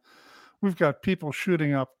 100,000 now, we've got people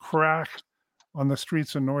shooting up crack on the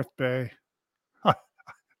streets of North Bay.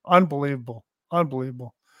 Unbelievable.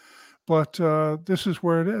 But this is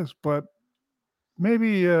where it is. But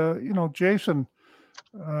maybe, Jason,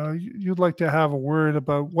 you'd like to have a word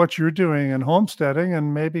about what you're doing in homesteading,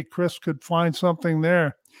 and maybe Chris could find something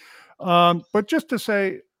there. But just to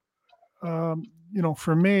say,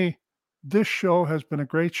 for me, this show has been a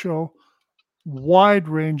great show.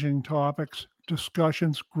 Wide-ranging topics,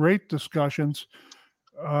 discussions, great discussions.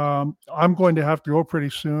 I'm going to have to go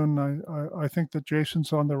pretty soon. I think that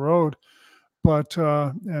Jason's on the road, but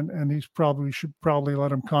and should probably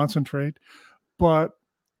let him concentrate. But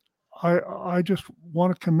I just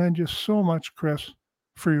want to commend you so much, Chris,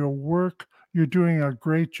 for your work. You're doing a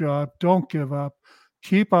great job. Don't give up.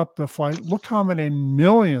 Keep up the fight. Look how many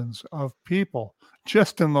millions of people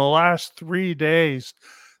just in the last 3 days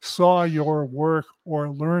saw your work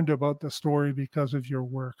or learned about the story because of your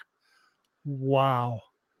work. Wow.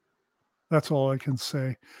 That's all I can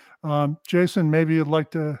say. Jason, maybe you'd like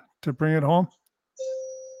to bring it home.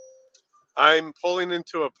 I'm pulling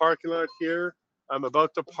into a parking lot here. I'm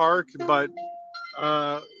about to park, but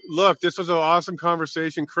look, this was an awesome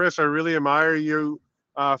conversation, Chris. I really admire you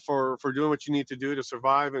for doing what you need to do to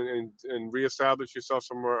survive and reestablish yourself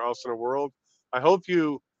somewhere else in the world. I hope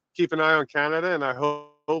you keep an eye on Canada, and I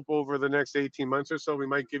hope over the next 18 months or so, we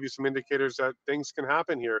might give you some indicators that things can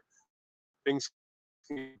happen here. Things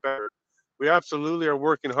can get better. We absolutely are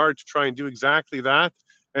working hard to try and do exactly that.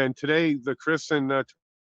 And today, the Chris and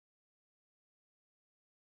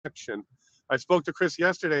action. I spoke to Chris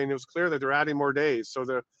yesterday, and it was clear that they're adding more days. So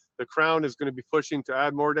the Crown is going to be pushing to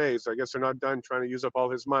add more days. I guess they're not done trying to use up all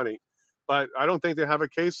his money, but I don't think they have a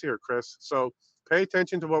case here, Chris. So pay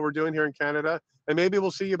attention to what we're doing here in Canada, and maybe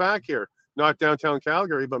we'll see you back here, not downtown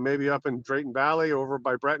Calgary, but maybe up in Drayton Valley, over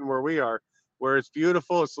by Breton, where we are, where it's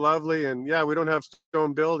beautiful, it's lovely, and yeah, we don't have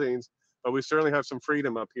stone buildings, but we certainly have some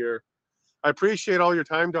freedom up here. I appreciate all your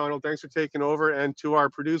time, Donald. Thanks for taking over. And to our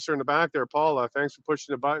producer in the back there, Paula, thanks for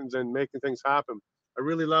pushing the buttons and making things happen. I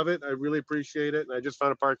really love it. I really appreciate it. And I just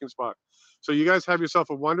found a parking spot. So you guys have yourself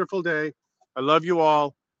a wonderful day. I love you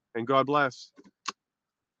all, and God bless.